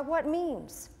accomplished and by what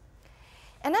means?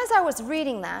 And as I was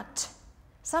reading that,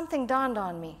 something dawned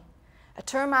on me. A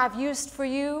term I've used for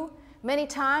you many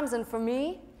times and for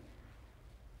me.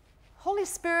 Holy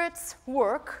Spirit's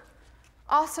work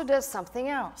also does something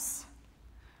else.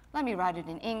 Let me write it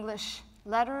in English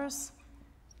letters.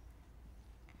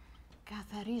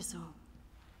 Catharizo.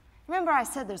 Remember I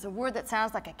said there's a word that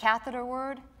sounds like a catheter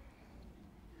word?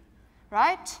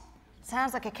 Right?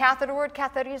 Sounds like a catheter word,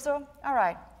 catharizo? All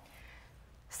right.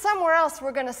 Somewhere else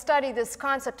we're going to study this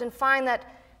concept and find that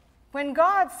when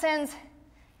God sends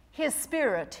His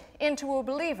Spirit into a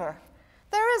believer,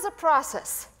 there is a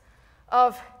process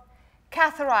of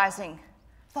catheterizing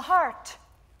the heart.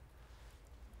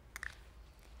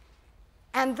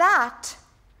 And that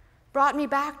brought me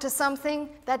back to something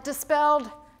that dispelled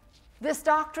this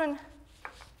doctrine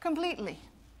completely.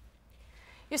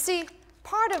 You see,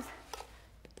 part of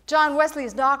John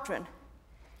Wesley's doctrine,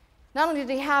 not only did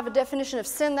he have a definition of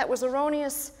sin that was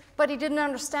erroneous, but he didn't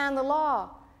understand the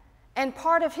law. And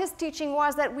part of his teaching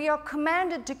was that we are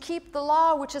commanded to keep the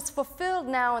law, which is fulfilled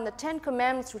now in the Ten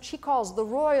Commandments, which he calls the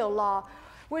royal law,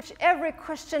 which every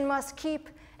Christian must keep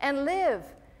and live.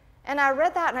 And I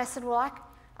read that and I said, well,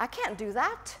 I can't do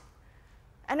that.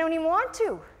 I don't even want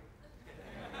to.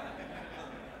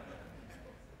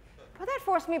 But that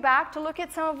forced me back to look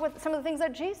at some of the things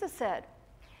that Jesus said.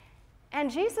 And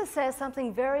Jesus says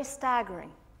something very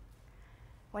staggering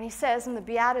when he says in the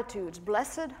Beatitudes,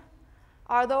 blessed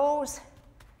are those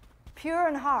pure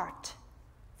in heart,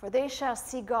 for they shall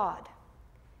see God.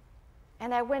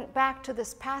 And I went back to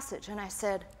this passage and I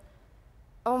said,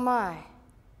 oh my,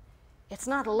 it's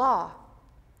not a law.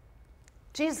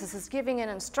 Jesus is giving an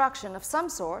instruction of some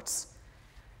sorts.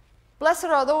 Blessed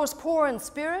are those poor in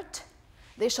spirit,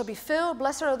 they shall be filled.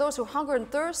 Blessed are those who hunger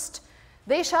and thirst,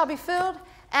 they shall be filled.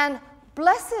 And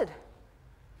blessed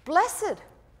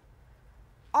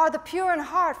are the pure in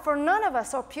heart, for none of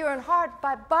us are pure in heart,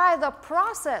 but by the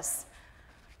process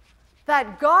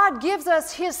that God gives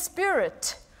us His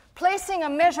Spirit, placing a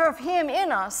measure of Him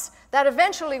in us, that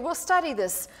eventually, we'll study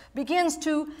this, begins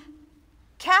to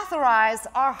catheterize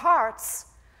our hearts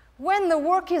when the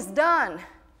work is done.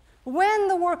 When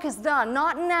the work is done,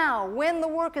 not now, when the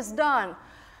work is done.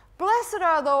 Blessed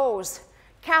are those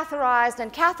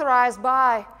catheterized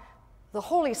by the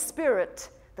Holy Spirit,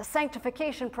 the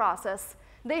sanctification process.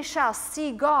 They shall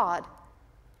see God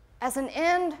as an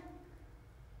end,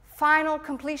 final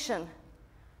completion.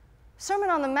 Sermon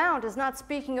on the Mount is not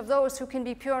speaking of those who can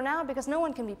be pure now, because no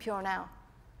one can be pure now.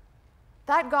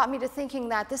 That got me to thinking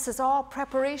that this is all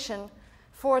preparation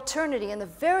for eternity. And the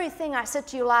very thing I said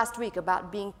to you last week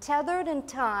about being tethered in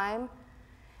time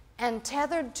and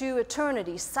tethered to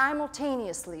eternity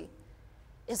simultaneously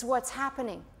is what's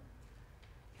happening.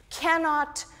 You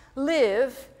cannot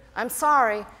live, I'm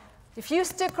sorry, If you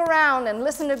stick around and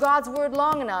listen to God's word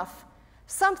long enough,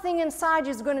 something inside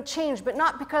you is going to change, but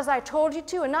not because I told you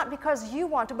to and not because you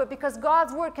want to, but because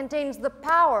God's word contains the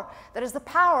power that is the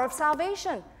power of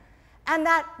salvation. And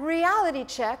that reality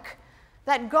check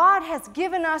that God has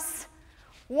given us,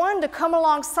 one, to come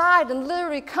alongside and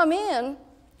literally come in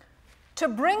to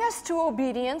bring us to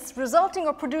obedience, resulting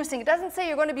or producing. It doesn't say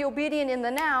you're going to be obedient in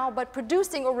the now, but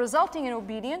producing or resulting in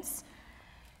obedience.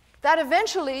 That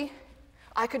eventually,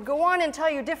 I could go on and tell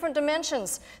you different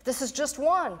dimensions. This is just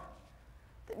one.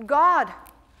 That God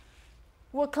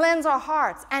will cleanse our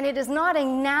hearts. And it is not a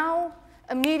now,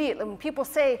 immediately. When people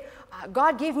say,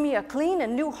 God gave me a clean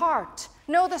and new heart.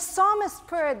 No, the psalmist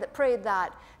prayed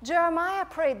that. Jeremiah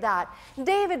prayed that.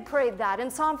 David prayed that.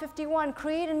 In Psalm 51,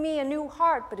 create in me a new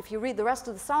heart. But if you read the rest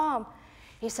of the psalm,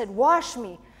 he said, wash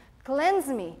me, cleanse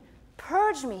me,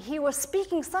 purge me. He was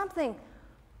speaking something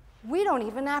we don't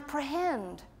even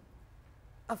apprehend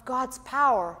of God's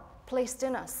power placed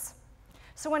in us.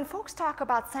 So when folks talk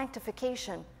about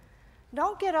sanctification,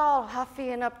 don't get all huffy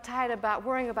and uptight about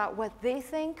worrying about what they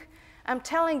think. I'm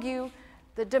telling you,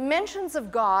 the dimensions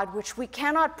of God, which we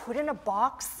cannot put in a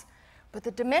box, but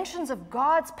the dimensions of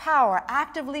God's power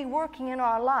actively working in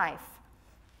our life,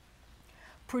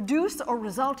 produce or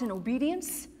result in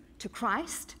obedience to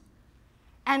Christ.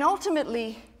 And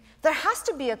ultimately, there has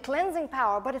to be a cleansing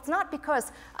power, but it's not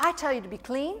because I tell you to be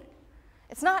clean.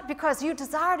 It's not because you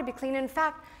desire to be clean. In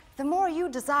fact, the more you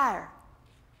desire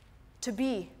to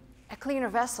be a cleaner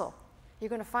vessel, you're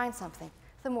going to find something,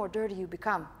 the more dirty you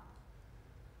become.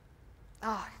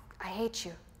 Oh, I hate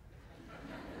you.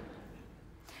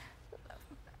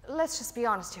 Let's just be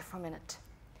honest here for a minute.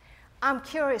 I'm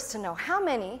curious to know how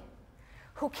many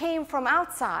who came from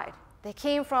outside, they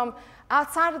came from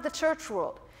outside of the church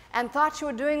world and thought you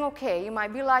were doing okay. You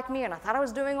might be like me, and I thought I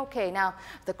was doing okay. Now,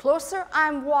 the closer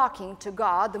I'm walking to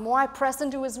God, the more I press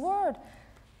into His Word,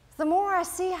 the more I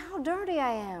see how dirty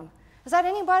I am. Is that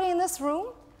anybody in this room?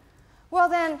 Well,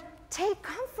 then, take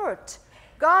comfort.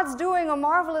 God's doing a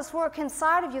marvelous work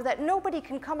inside of you that nobody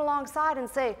can come alongside and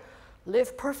say,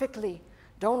 live perfectly,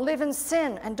 don't live in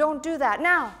sin, and don't do that.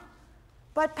 Now,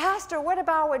 but Pastor, what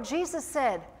about what Jesus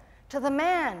said to the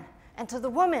man and to the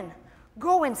woman?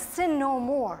 Go and sin no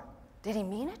more. Did He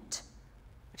mean it?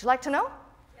 Would you like to know?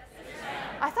 Yes,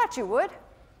 I thought you would.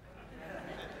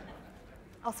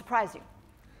 I'll surprise you.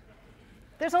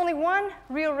 There's only one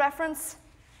real reference.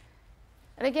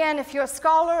 And again, if you're a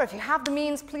scholar, if you have the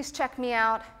means, please check me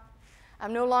out.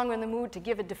 I'm no longer in the mood to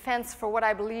give a defense for what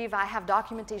I believe. I have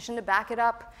documentation to back it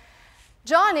up.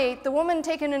 John 8, the woman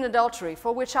taken in adultery,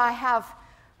 for which I have,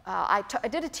 I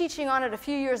did a teaching on it a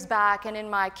few years back, and in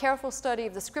my careful study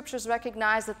of the scriptures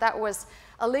recognized that that was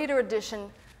a later addition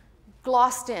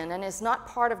glossed in and is not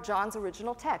part of John's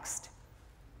original text.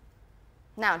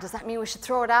 Now, does that mean we should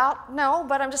throw it out? No,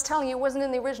 but I'm just telling you it wasn't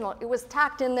in the original. It was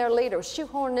tacked in there later,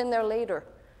 shoehorned in there later.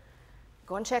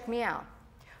 Go and check me out.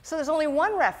 So there's only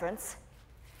one reference,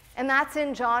 and that's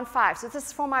in John 5. So this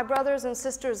is for my brothers and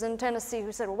sisters in Tennessee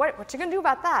who said, well, what you going to do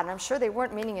about that? And I'm sure they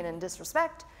weren't meaning it in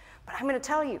disrespect, but I'm going to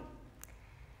tell you.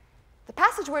 The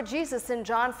passage where Jesus in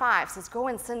John 5 says, go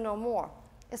and sin no more,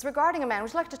 is regarding a man.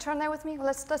 Would you like to turn there with me? Well,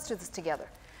 let's do this together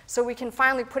so we can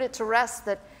finally put it to rest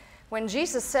that when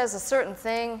Jesus says a certain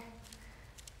thing,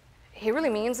 He really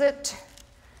means it.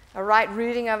 A right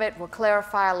reading of it will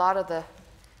clarify a lot of the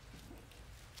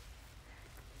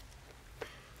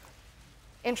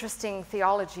interesting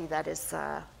theology that is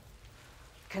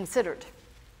considered.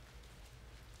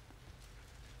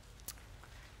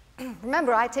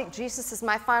 Remember, I take Jesus as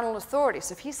my final authority,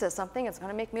 so if He says something, it's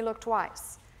going to make me look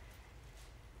twice.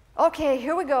 Okay,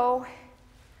 here we go.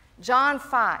 John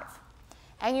 5.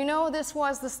 And you know, this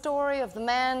was the story of the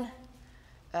man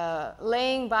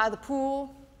laying by the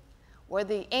pool, where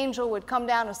the angel would come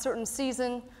down a certain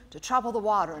season to trouble the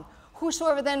water. And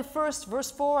whosoever then first, verse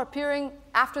 4, appearing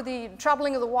after the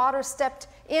troubling of the water, stepped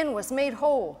in, was made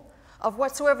whole of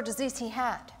whatsoever disease he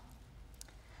had.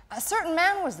 A certain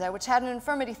man was there which had an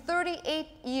infirmity 38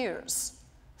 years.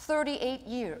 38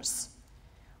 years.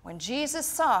 When Jesus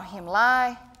saw him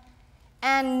lie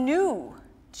and knew,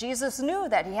 Jesus knew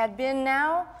that he had been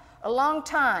now a long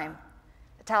time,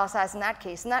 italicized in that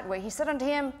case, in that way, he said unto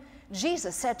him,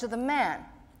 Jesus said to the man,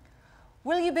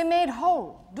 will you be made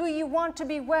whole? Do you want to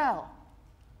be well?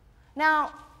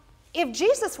 Now, if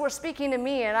Jesus were speaking to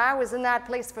me and I was in that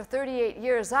place for 38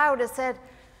 years, I would have said,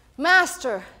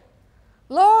 Master,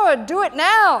 Lord, do it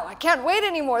now. I can't wait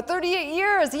anymore. 38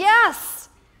 years, yes.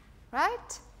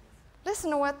 Right?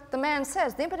 Listen to what the man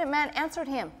says. The impotent man answered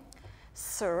him,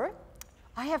 Sir,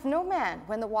 I have no man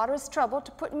when the water is troubled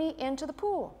to put me into the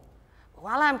pool.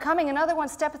 While I'm coming, another one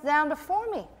steppeth down before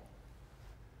me.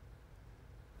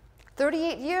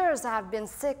 38 years I've been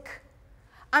sick.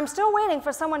 I'm still waiting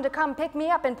for someone to come pick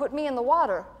me up and put me in the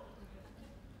water.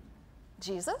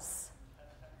 Jesus,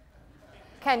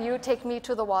 can you take me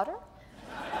to the water?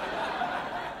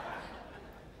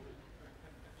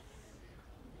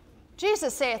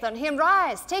 Jesus saith unto him,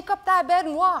 Rise, take up thy bed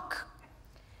and walk.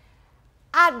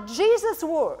 At Jesus'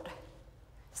 word,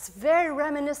 it's very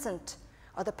reminiscent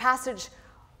of the passage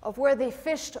of where they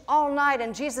fished all night,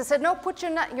 and Jesus said, No, put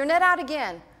your net out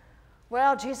again.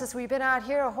 Well, Jesus, we've been out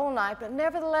here a whole night, but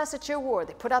nevertheless at your word.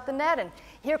 They put out the net, and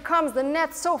here comes the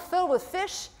net so filled with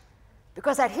fish,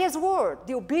 because at his word,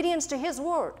 the obedience to his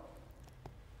word,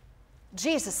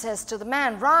 Jesus says to the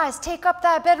man, Rise, take up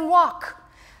thy bed and walk.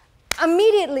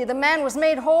 Immediately the man was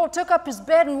made whole, took up his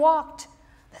bed and walked.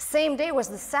 The same day was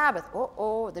the Sabbath.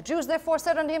 The Jews therefore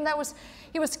said unto him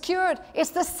he was cured. It's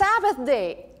the Sabbath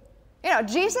day.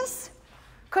 Jesus,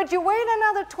 could you wait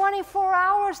another 24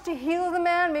 hours to heal the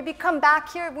man? Maybe come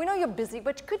back here. We know you're busy,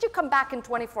 but could you come back in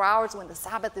 24 hours when the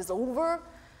Sabbath is over?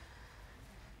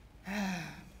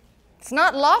 It's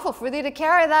not lawful for thee to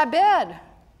carry thy bed.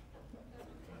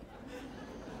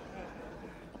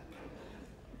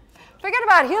 Forget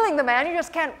about healing the man. You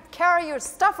just can't carry your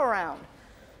stuff around.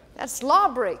 That's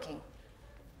law-breaking.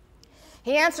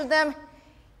 He answered them,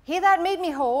 He that made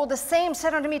me whole, the same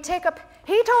said unto me, Take up.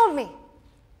 He told me.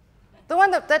 The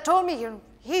one that told me,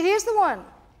 he's the one.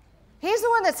 He's the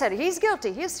one that said it. He's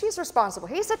guilty. He's responsible.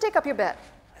 He said, Take up your bed.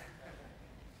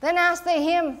 Then asked they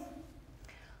him,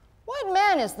 What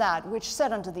man is that which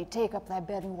said unto thee, Take up thy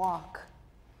bed and walk?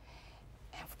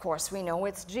 And of course, we know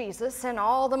it's Jesus, and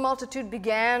all the multitude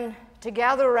began to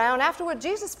gather around. Afterward,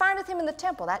 Jesus findeth him in the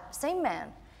temple, that same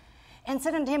man, and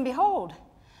said unto him, Behold,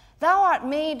 thou art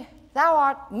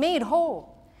made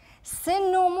whole.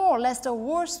 Sin no more, lest a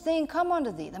worse thing come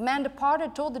unto thee. The man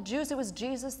departed, told the Jews it was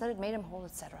Jesus that had made him whole,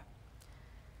 etc.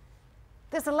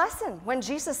 There's a lesson when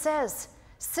Jesus says,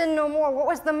 Sin no more. What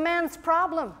was the man's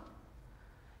problem?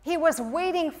 He was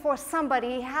waiting for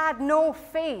somebody. He had no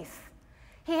faith.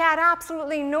 He had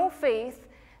absolutely no faith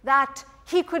that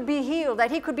he could be healed, that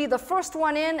he could be the first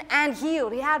one in and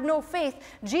healed. He had no faith.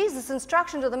 Jesus'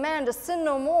 instruction to the man to sin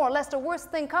no more, lest a worse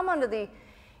thing come unto thee,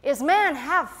 is, man,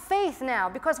 have faith now,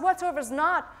 because whatsoever is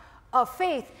not of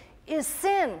faith is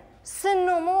sin. Sin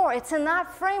no more. It's in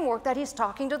that framework that he's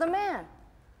talking to the man.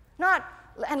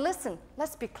 And listen,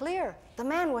 let's be clear. The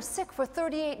man was sick for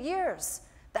 38 years.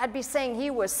 That'd be saying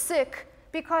he was sick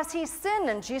because he sinned,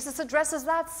 and Jesus addresses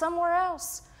that somewhere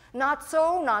else. Not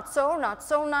so, not so, not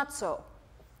so, not so.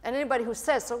 And anybody who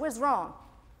says so is wrong.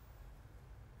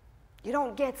 You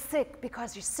don't get sick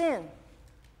because you sin.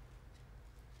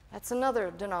 That's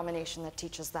another denomination that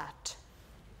teaches that.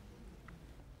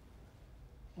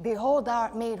 Behold, thou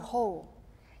art made whole.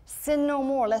 Sin no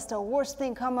more, lest a worse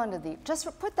thing come unto thee. Just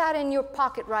put that in your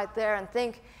pocket right there and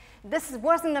think, this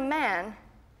wasn't a man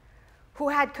who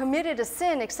had committed a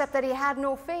sin except that he had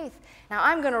no faith. Now,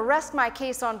 I'm going to rest my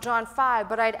case on John 5,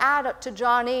 but I'd add up to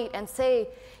John 8 and say,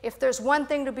 if there's one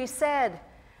thing to be said,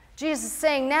 Jesus is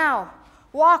saying, now,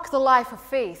 walk the life of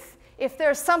faith. If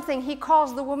there's something, he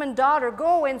calls the woman daughter,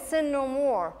 go and sin no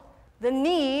more. The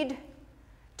need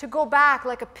to go back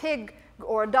like a pig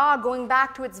or a dog going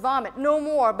back to its vomit, no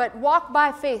more, but walk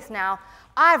by faith now.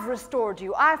 I've restored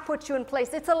you. I've put you in place.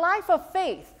 It's a life of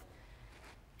faith.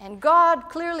 And God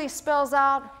clearly spells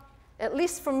out, at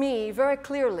least for me, very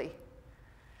clearly,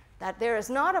 that there is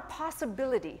not a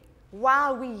possibility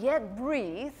while we yet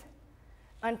breathe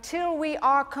until we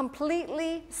are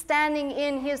completely standing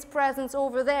in his presence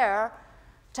over there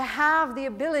to have the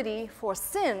ability for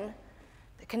sin,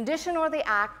 the condition or the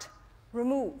act,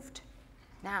 removed.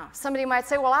 Now, somebody might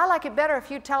say, well, I like it better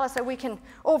if you tell us that we can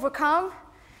overcome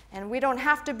and we don't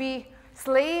have to be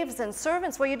slaves and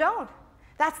servants. Well, you don't.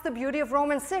 That's the beauty of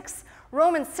Romans 6.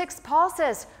 Romans 6, Paul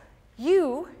says,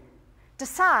 you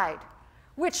decide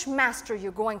which master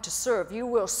you're going to serve. You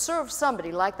will serve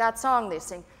somebody, like that song they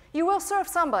sing. You will serve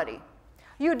somebody.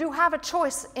 You do have a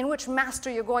choice in which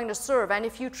master you're going to serve. And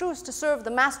if you choose to serve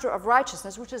the master of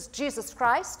righteousness, which is Jesus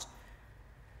Christ,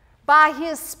 by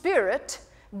his Spirit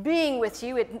being with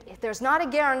you, there's not a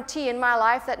guarantee in my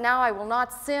life that now I will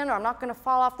not sin or I'm not going to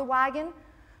fall off the wagon,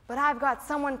 but I've got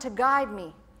someone to guide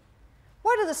me.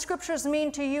 What do the scriptures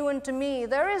mean to you and to me?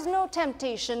 There is no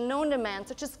temptation known to man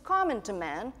such as common to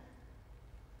man.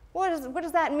 What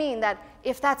does that mean? That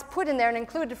if that's put in there and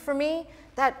included for me,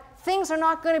 that things are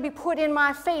not going to be put in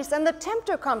my face, and the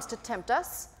tempter comes to tempt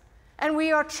us, and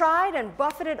we are tried and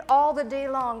buffeted all the day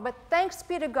long. But thanks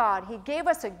be to God, he gave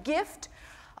us a gift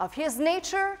of his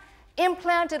nature,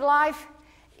 implanted life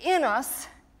in us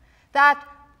that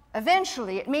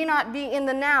eventually, it may not be in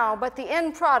the now, but the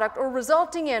end product or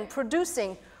resulting in,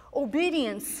 producing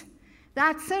obedience.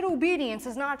 That said obedience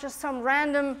is not just some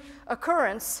random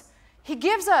occurrence. He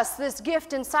gives us this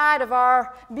gift inside of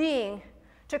our being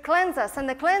to cleanse us, and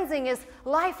the cleansing is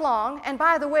lifelong, and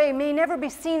by the way, may never be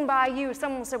seen by you.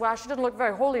 Someone will say, well, she doesn't look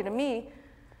very holy to me.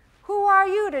 Who are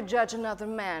you to judge another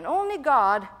man? Only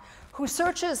God, who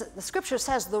searches, the scripture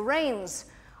says, the reins,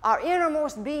 our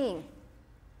innermost being.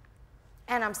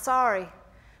 And I'm sorry,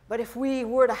 but if we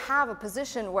were to have a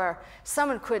position where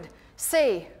someone could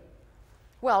say,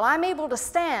 well, I'm able to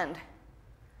stand,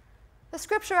 the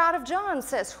scripture out of John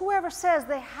says, whoever says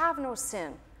they have no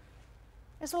sin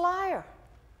is a liar.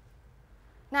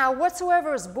 Now,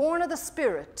 whatsoever is born of the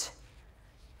Spirit,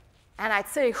 and I'd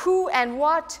say who and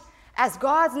what, as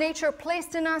God's nature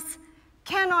placed in us,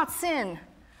 cannot sin.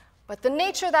 But the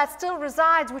nature that still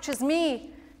resides, which is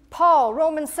me, Paul,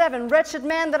 Romans 7, wretched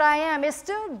man that I am, is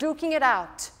still duking it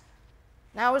out.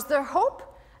 Now, is there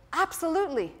hope?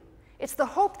 Absolutely. It's the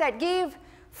hope that gave,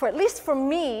 for at least for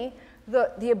me,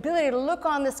 the ability to look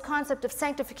on this concept of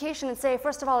sanctification and say,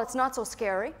 first of all, it's not so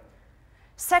scary.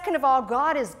 Second of all,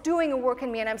 God is doing a work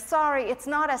in me, and I'm sorry, it's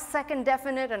not a second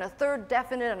definite and a third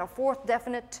definite and a fourth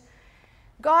definite.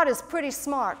 God is pretty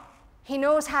smart. He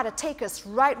knows how to take us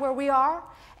right where we are,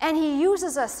 and He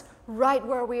uses us right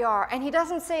where we are. And He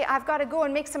doesn't say, I've got to go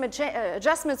and make some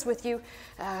adjustments with you.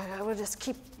 We'll just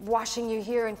keep washing you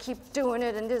here and keep doing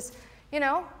it and just, you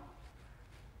know.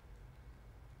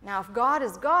 Now, if God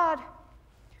is God,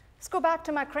 let's go back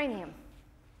to my cranium.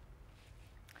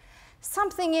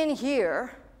 Something in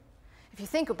here, if you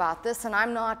think about this, and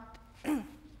I'm not a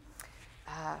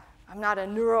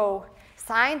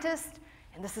neuroscientist,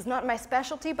 and this is not my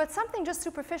specialty, but something just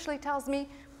superficially tells me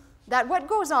that what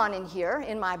goes on in here,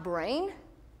 in my brain,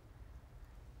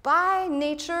 by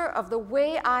nature of the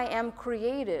way I am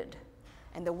created,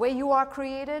 and the way you are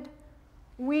created,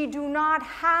 we do not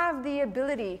have the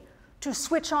ability to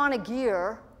switch on a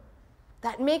gear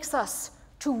that makes us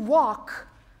to walk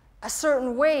a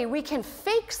certain way. We can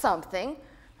fake something.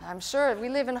 I'm sure we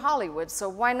live in Hollywood, so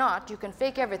why not? You can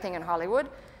fake everything in Hollywood.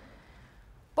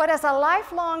 But as a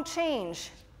lifelong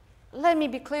change, let me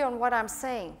be clear on what I'm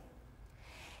saying.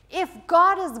 If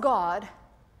God is God,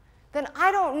 then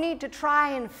I don't need to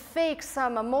try and fake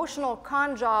some emotional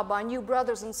con job on you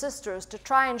brothers and sisters to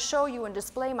try and show you and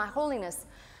display my holiness.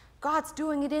 God's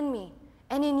doing it in me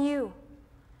and in you.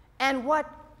 And what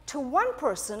to one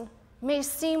person may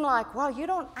seem like, well, you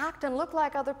don't act and look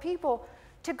like other people,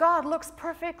 to God looks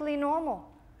perfectly normal.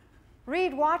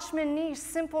 Read Watchman Nee's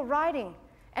simple writing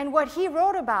and what he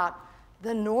wrote about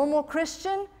the normal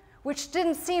Christian, which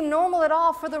didn't seem normal at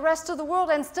all for the rest of the world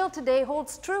and still today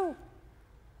holds true.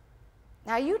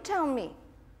 Now you tell me,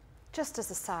 just as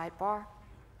a sidebar,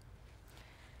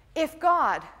 if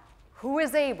God, who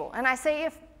is able, and I say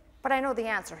if, but I know the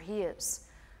answer, He is.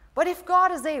 But if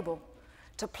God is able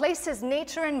to place His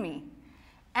nature in me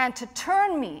and to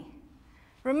turn me,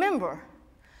 remember,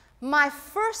 my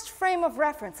first frame of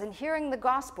reference in hearing the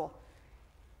gospel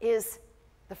is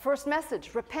the first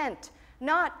message, repent,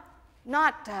 not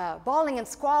bawling and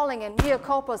squalling and mea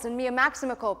culpas and mea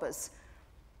maxima culpas.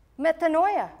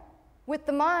 Metanoia, with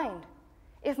the mind.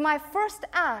 If my first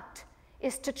act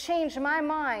is to change my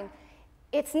mind,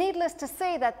 it's needless to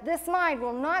say that this mind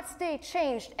will not stay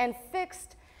changed and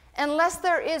fixed unless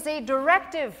there is a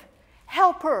directive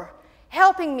helper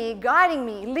helping me, guiding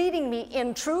me, leading me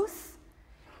in truth,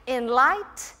 in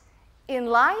light, in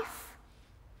life.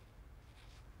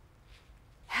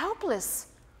 Helpless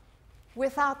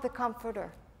without the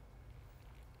Comforter.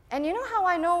 And you know how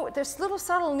I know there's little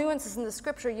subtle nuances in the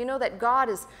scripture? You know that God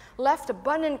has left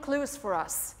abundant clues for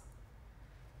us.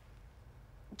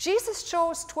 Jesus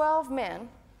chose 12 men.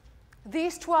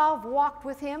 These 12 walked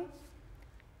with Him.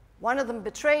 One of them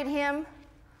betrayed Him.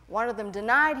 One of them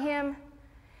denied Him.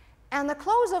 And the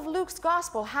close of Luke's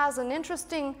gospel has an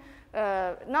interesting,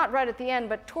 not right at the end,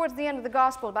 but towards the end of the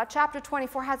gospel, about chapter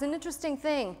 24, has an interesting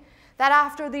thing. That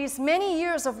after these many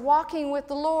years of walking with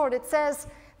the Lord, it says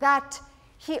that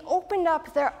He opened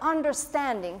up their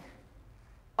understanding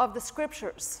of the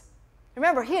scriptures.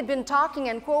 Remember, He had been talking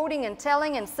and quoting and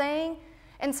telling and saying,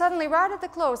 and suddenly right at the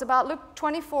close, about Luke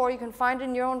 24, you can find it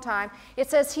in your own time, it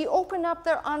says He opened up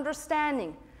their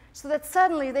understanding so that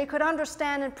suddenly they could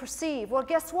understand and perceive. Well,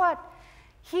 guess what?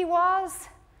 He was,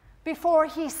 before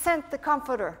He sent the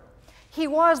Comforter, He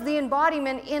was the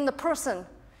embodiment in the person,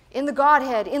 in the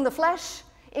Godhead, in the flesh,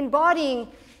 embodying,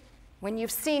 when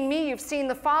you've seen me, you've seen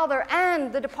the Father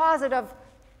and the deposit of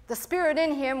the Spirit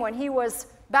in Him when He was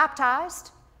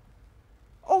baptized.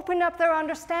 Open up their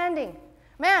understanding.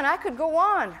 Man, I could go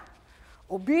on.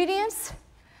 Obedience,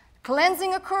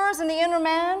 cleansing occurs in the inner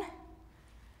man,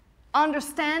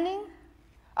 understanding,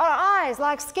 our eyes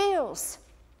like scales.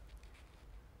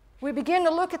 We begin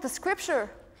to look at the scripture.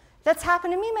 That's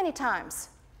happened to me many times.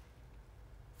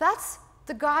 That's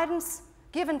the guidance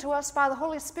given to us by the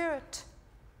Holy Spirit,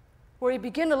 where you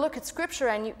begin to look at scripture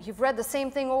and you've read the same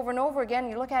thing over and over again,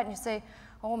 and you look at it and you say,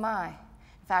 oh my.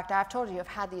 In fact, I've told you I've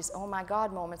had these oh my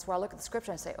God moments where I look at the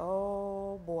scripture and say,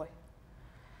 oh boy.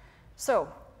 So,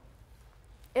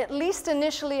 at least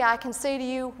initially I can say to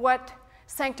you what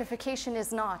sanctification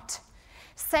is not.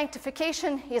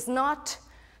 Sanctification is not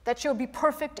that you'll be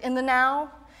perfect in the now.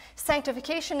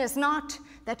 Sanctification is not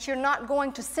that you're not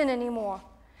going to sin anymore.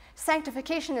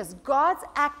 Sanctification is God's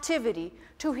activity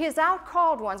to his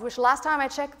outcalled ones, which last time I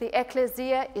checked, the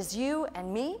ecclesia is you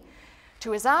and me,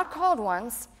 to his outcalled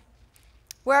ones,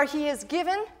 where he is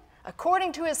given,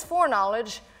 according to his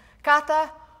foreknowledge,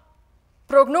 kata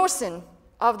prognosin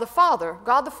of the Father,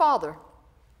 God the Father,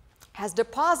 has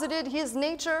deposited his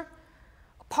nature,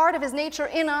 a part of his nature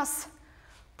in us,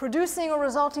 producing or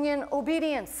resulting in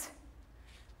obedience.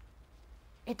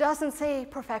 It doesn't say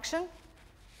perfection.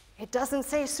 It doesn't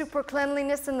say super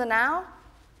cleanliness in the now.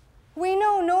 We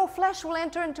know no flesh will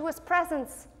enter into his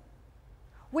presence.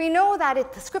 We know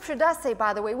that the scripture does say,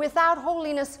 by the way, without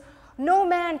holiness, no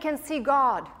man can see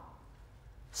God.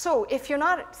 So if you're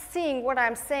not seeing what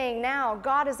I'm saying now,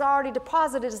 God has already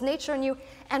deposited his nature in you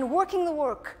and working the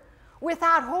work.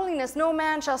 Without holiness, no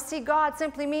man shall see God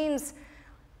simply means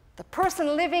the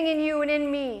person living in you and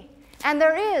in me. And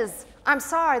there is, I'm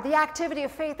sorry, the activity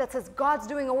of faith that says God's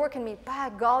doing a work in me.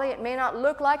 By golly, it may not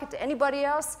look like it to anybody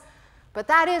else, but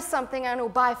that is something I know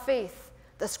by faith.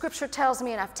 The scripture tells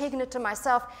me, and I've taken it to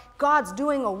myself, God's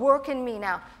doing a work in me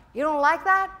now. You don't like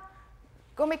that?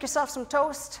 Go make yourself some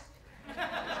toast.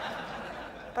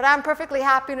 But I'm perfectly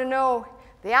happy to know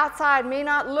the outside may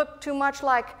not look too much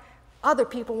like other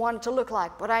people want it to look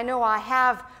like, but I know I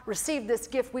have received this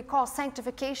gift we call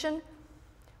sanctification,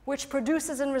 which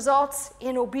produces and results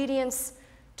in obedience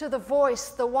to the voice,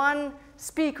 the one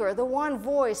speaker, the one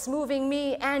voice moving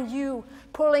me and you,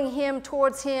 pulling him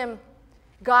towards him,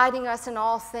 guiding us in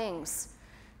all things.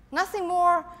 Nothing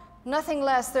more, nothing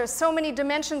less. There's so many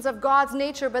dimensions of God's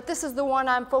nature, but this is the one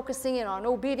I'm focusing in on,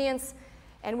 obedience.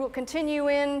 And we'll continue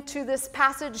into this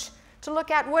passage to look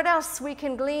at what else we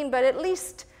can glean, but at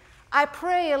least I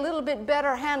pray a little bit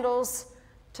better handles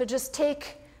to just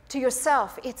take to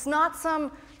yourself. It's not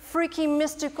some freaky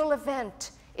mystical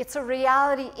event. It's a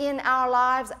reality in our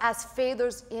lives as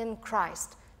fathers in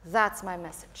Christ. That's my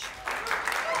message.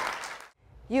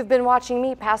 You've been watching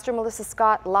me, Pastor Melissa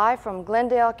Scott, live from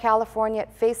Glendale, California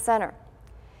at Faith Center.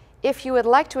 If you would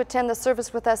like to attend the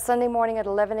service with us Sunday morning at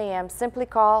 11 a.m., simply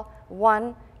call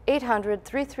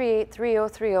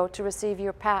 1-800-338-3030 to receive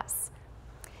your pass.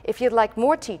 If you'd like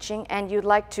more teaching and you'd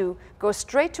like to go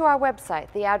straight to our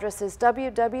website, the address is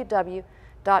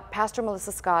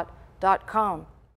www.pastormelissascott.com.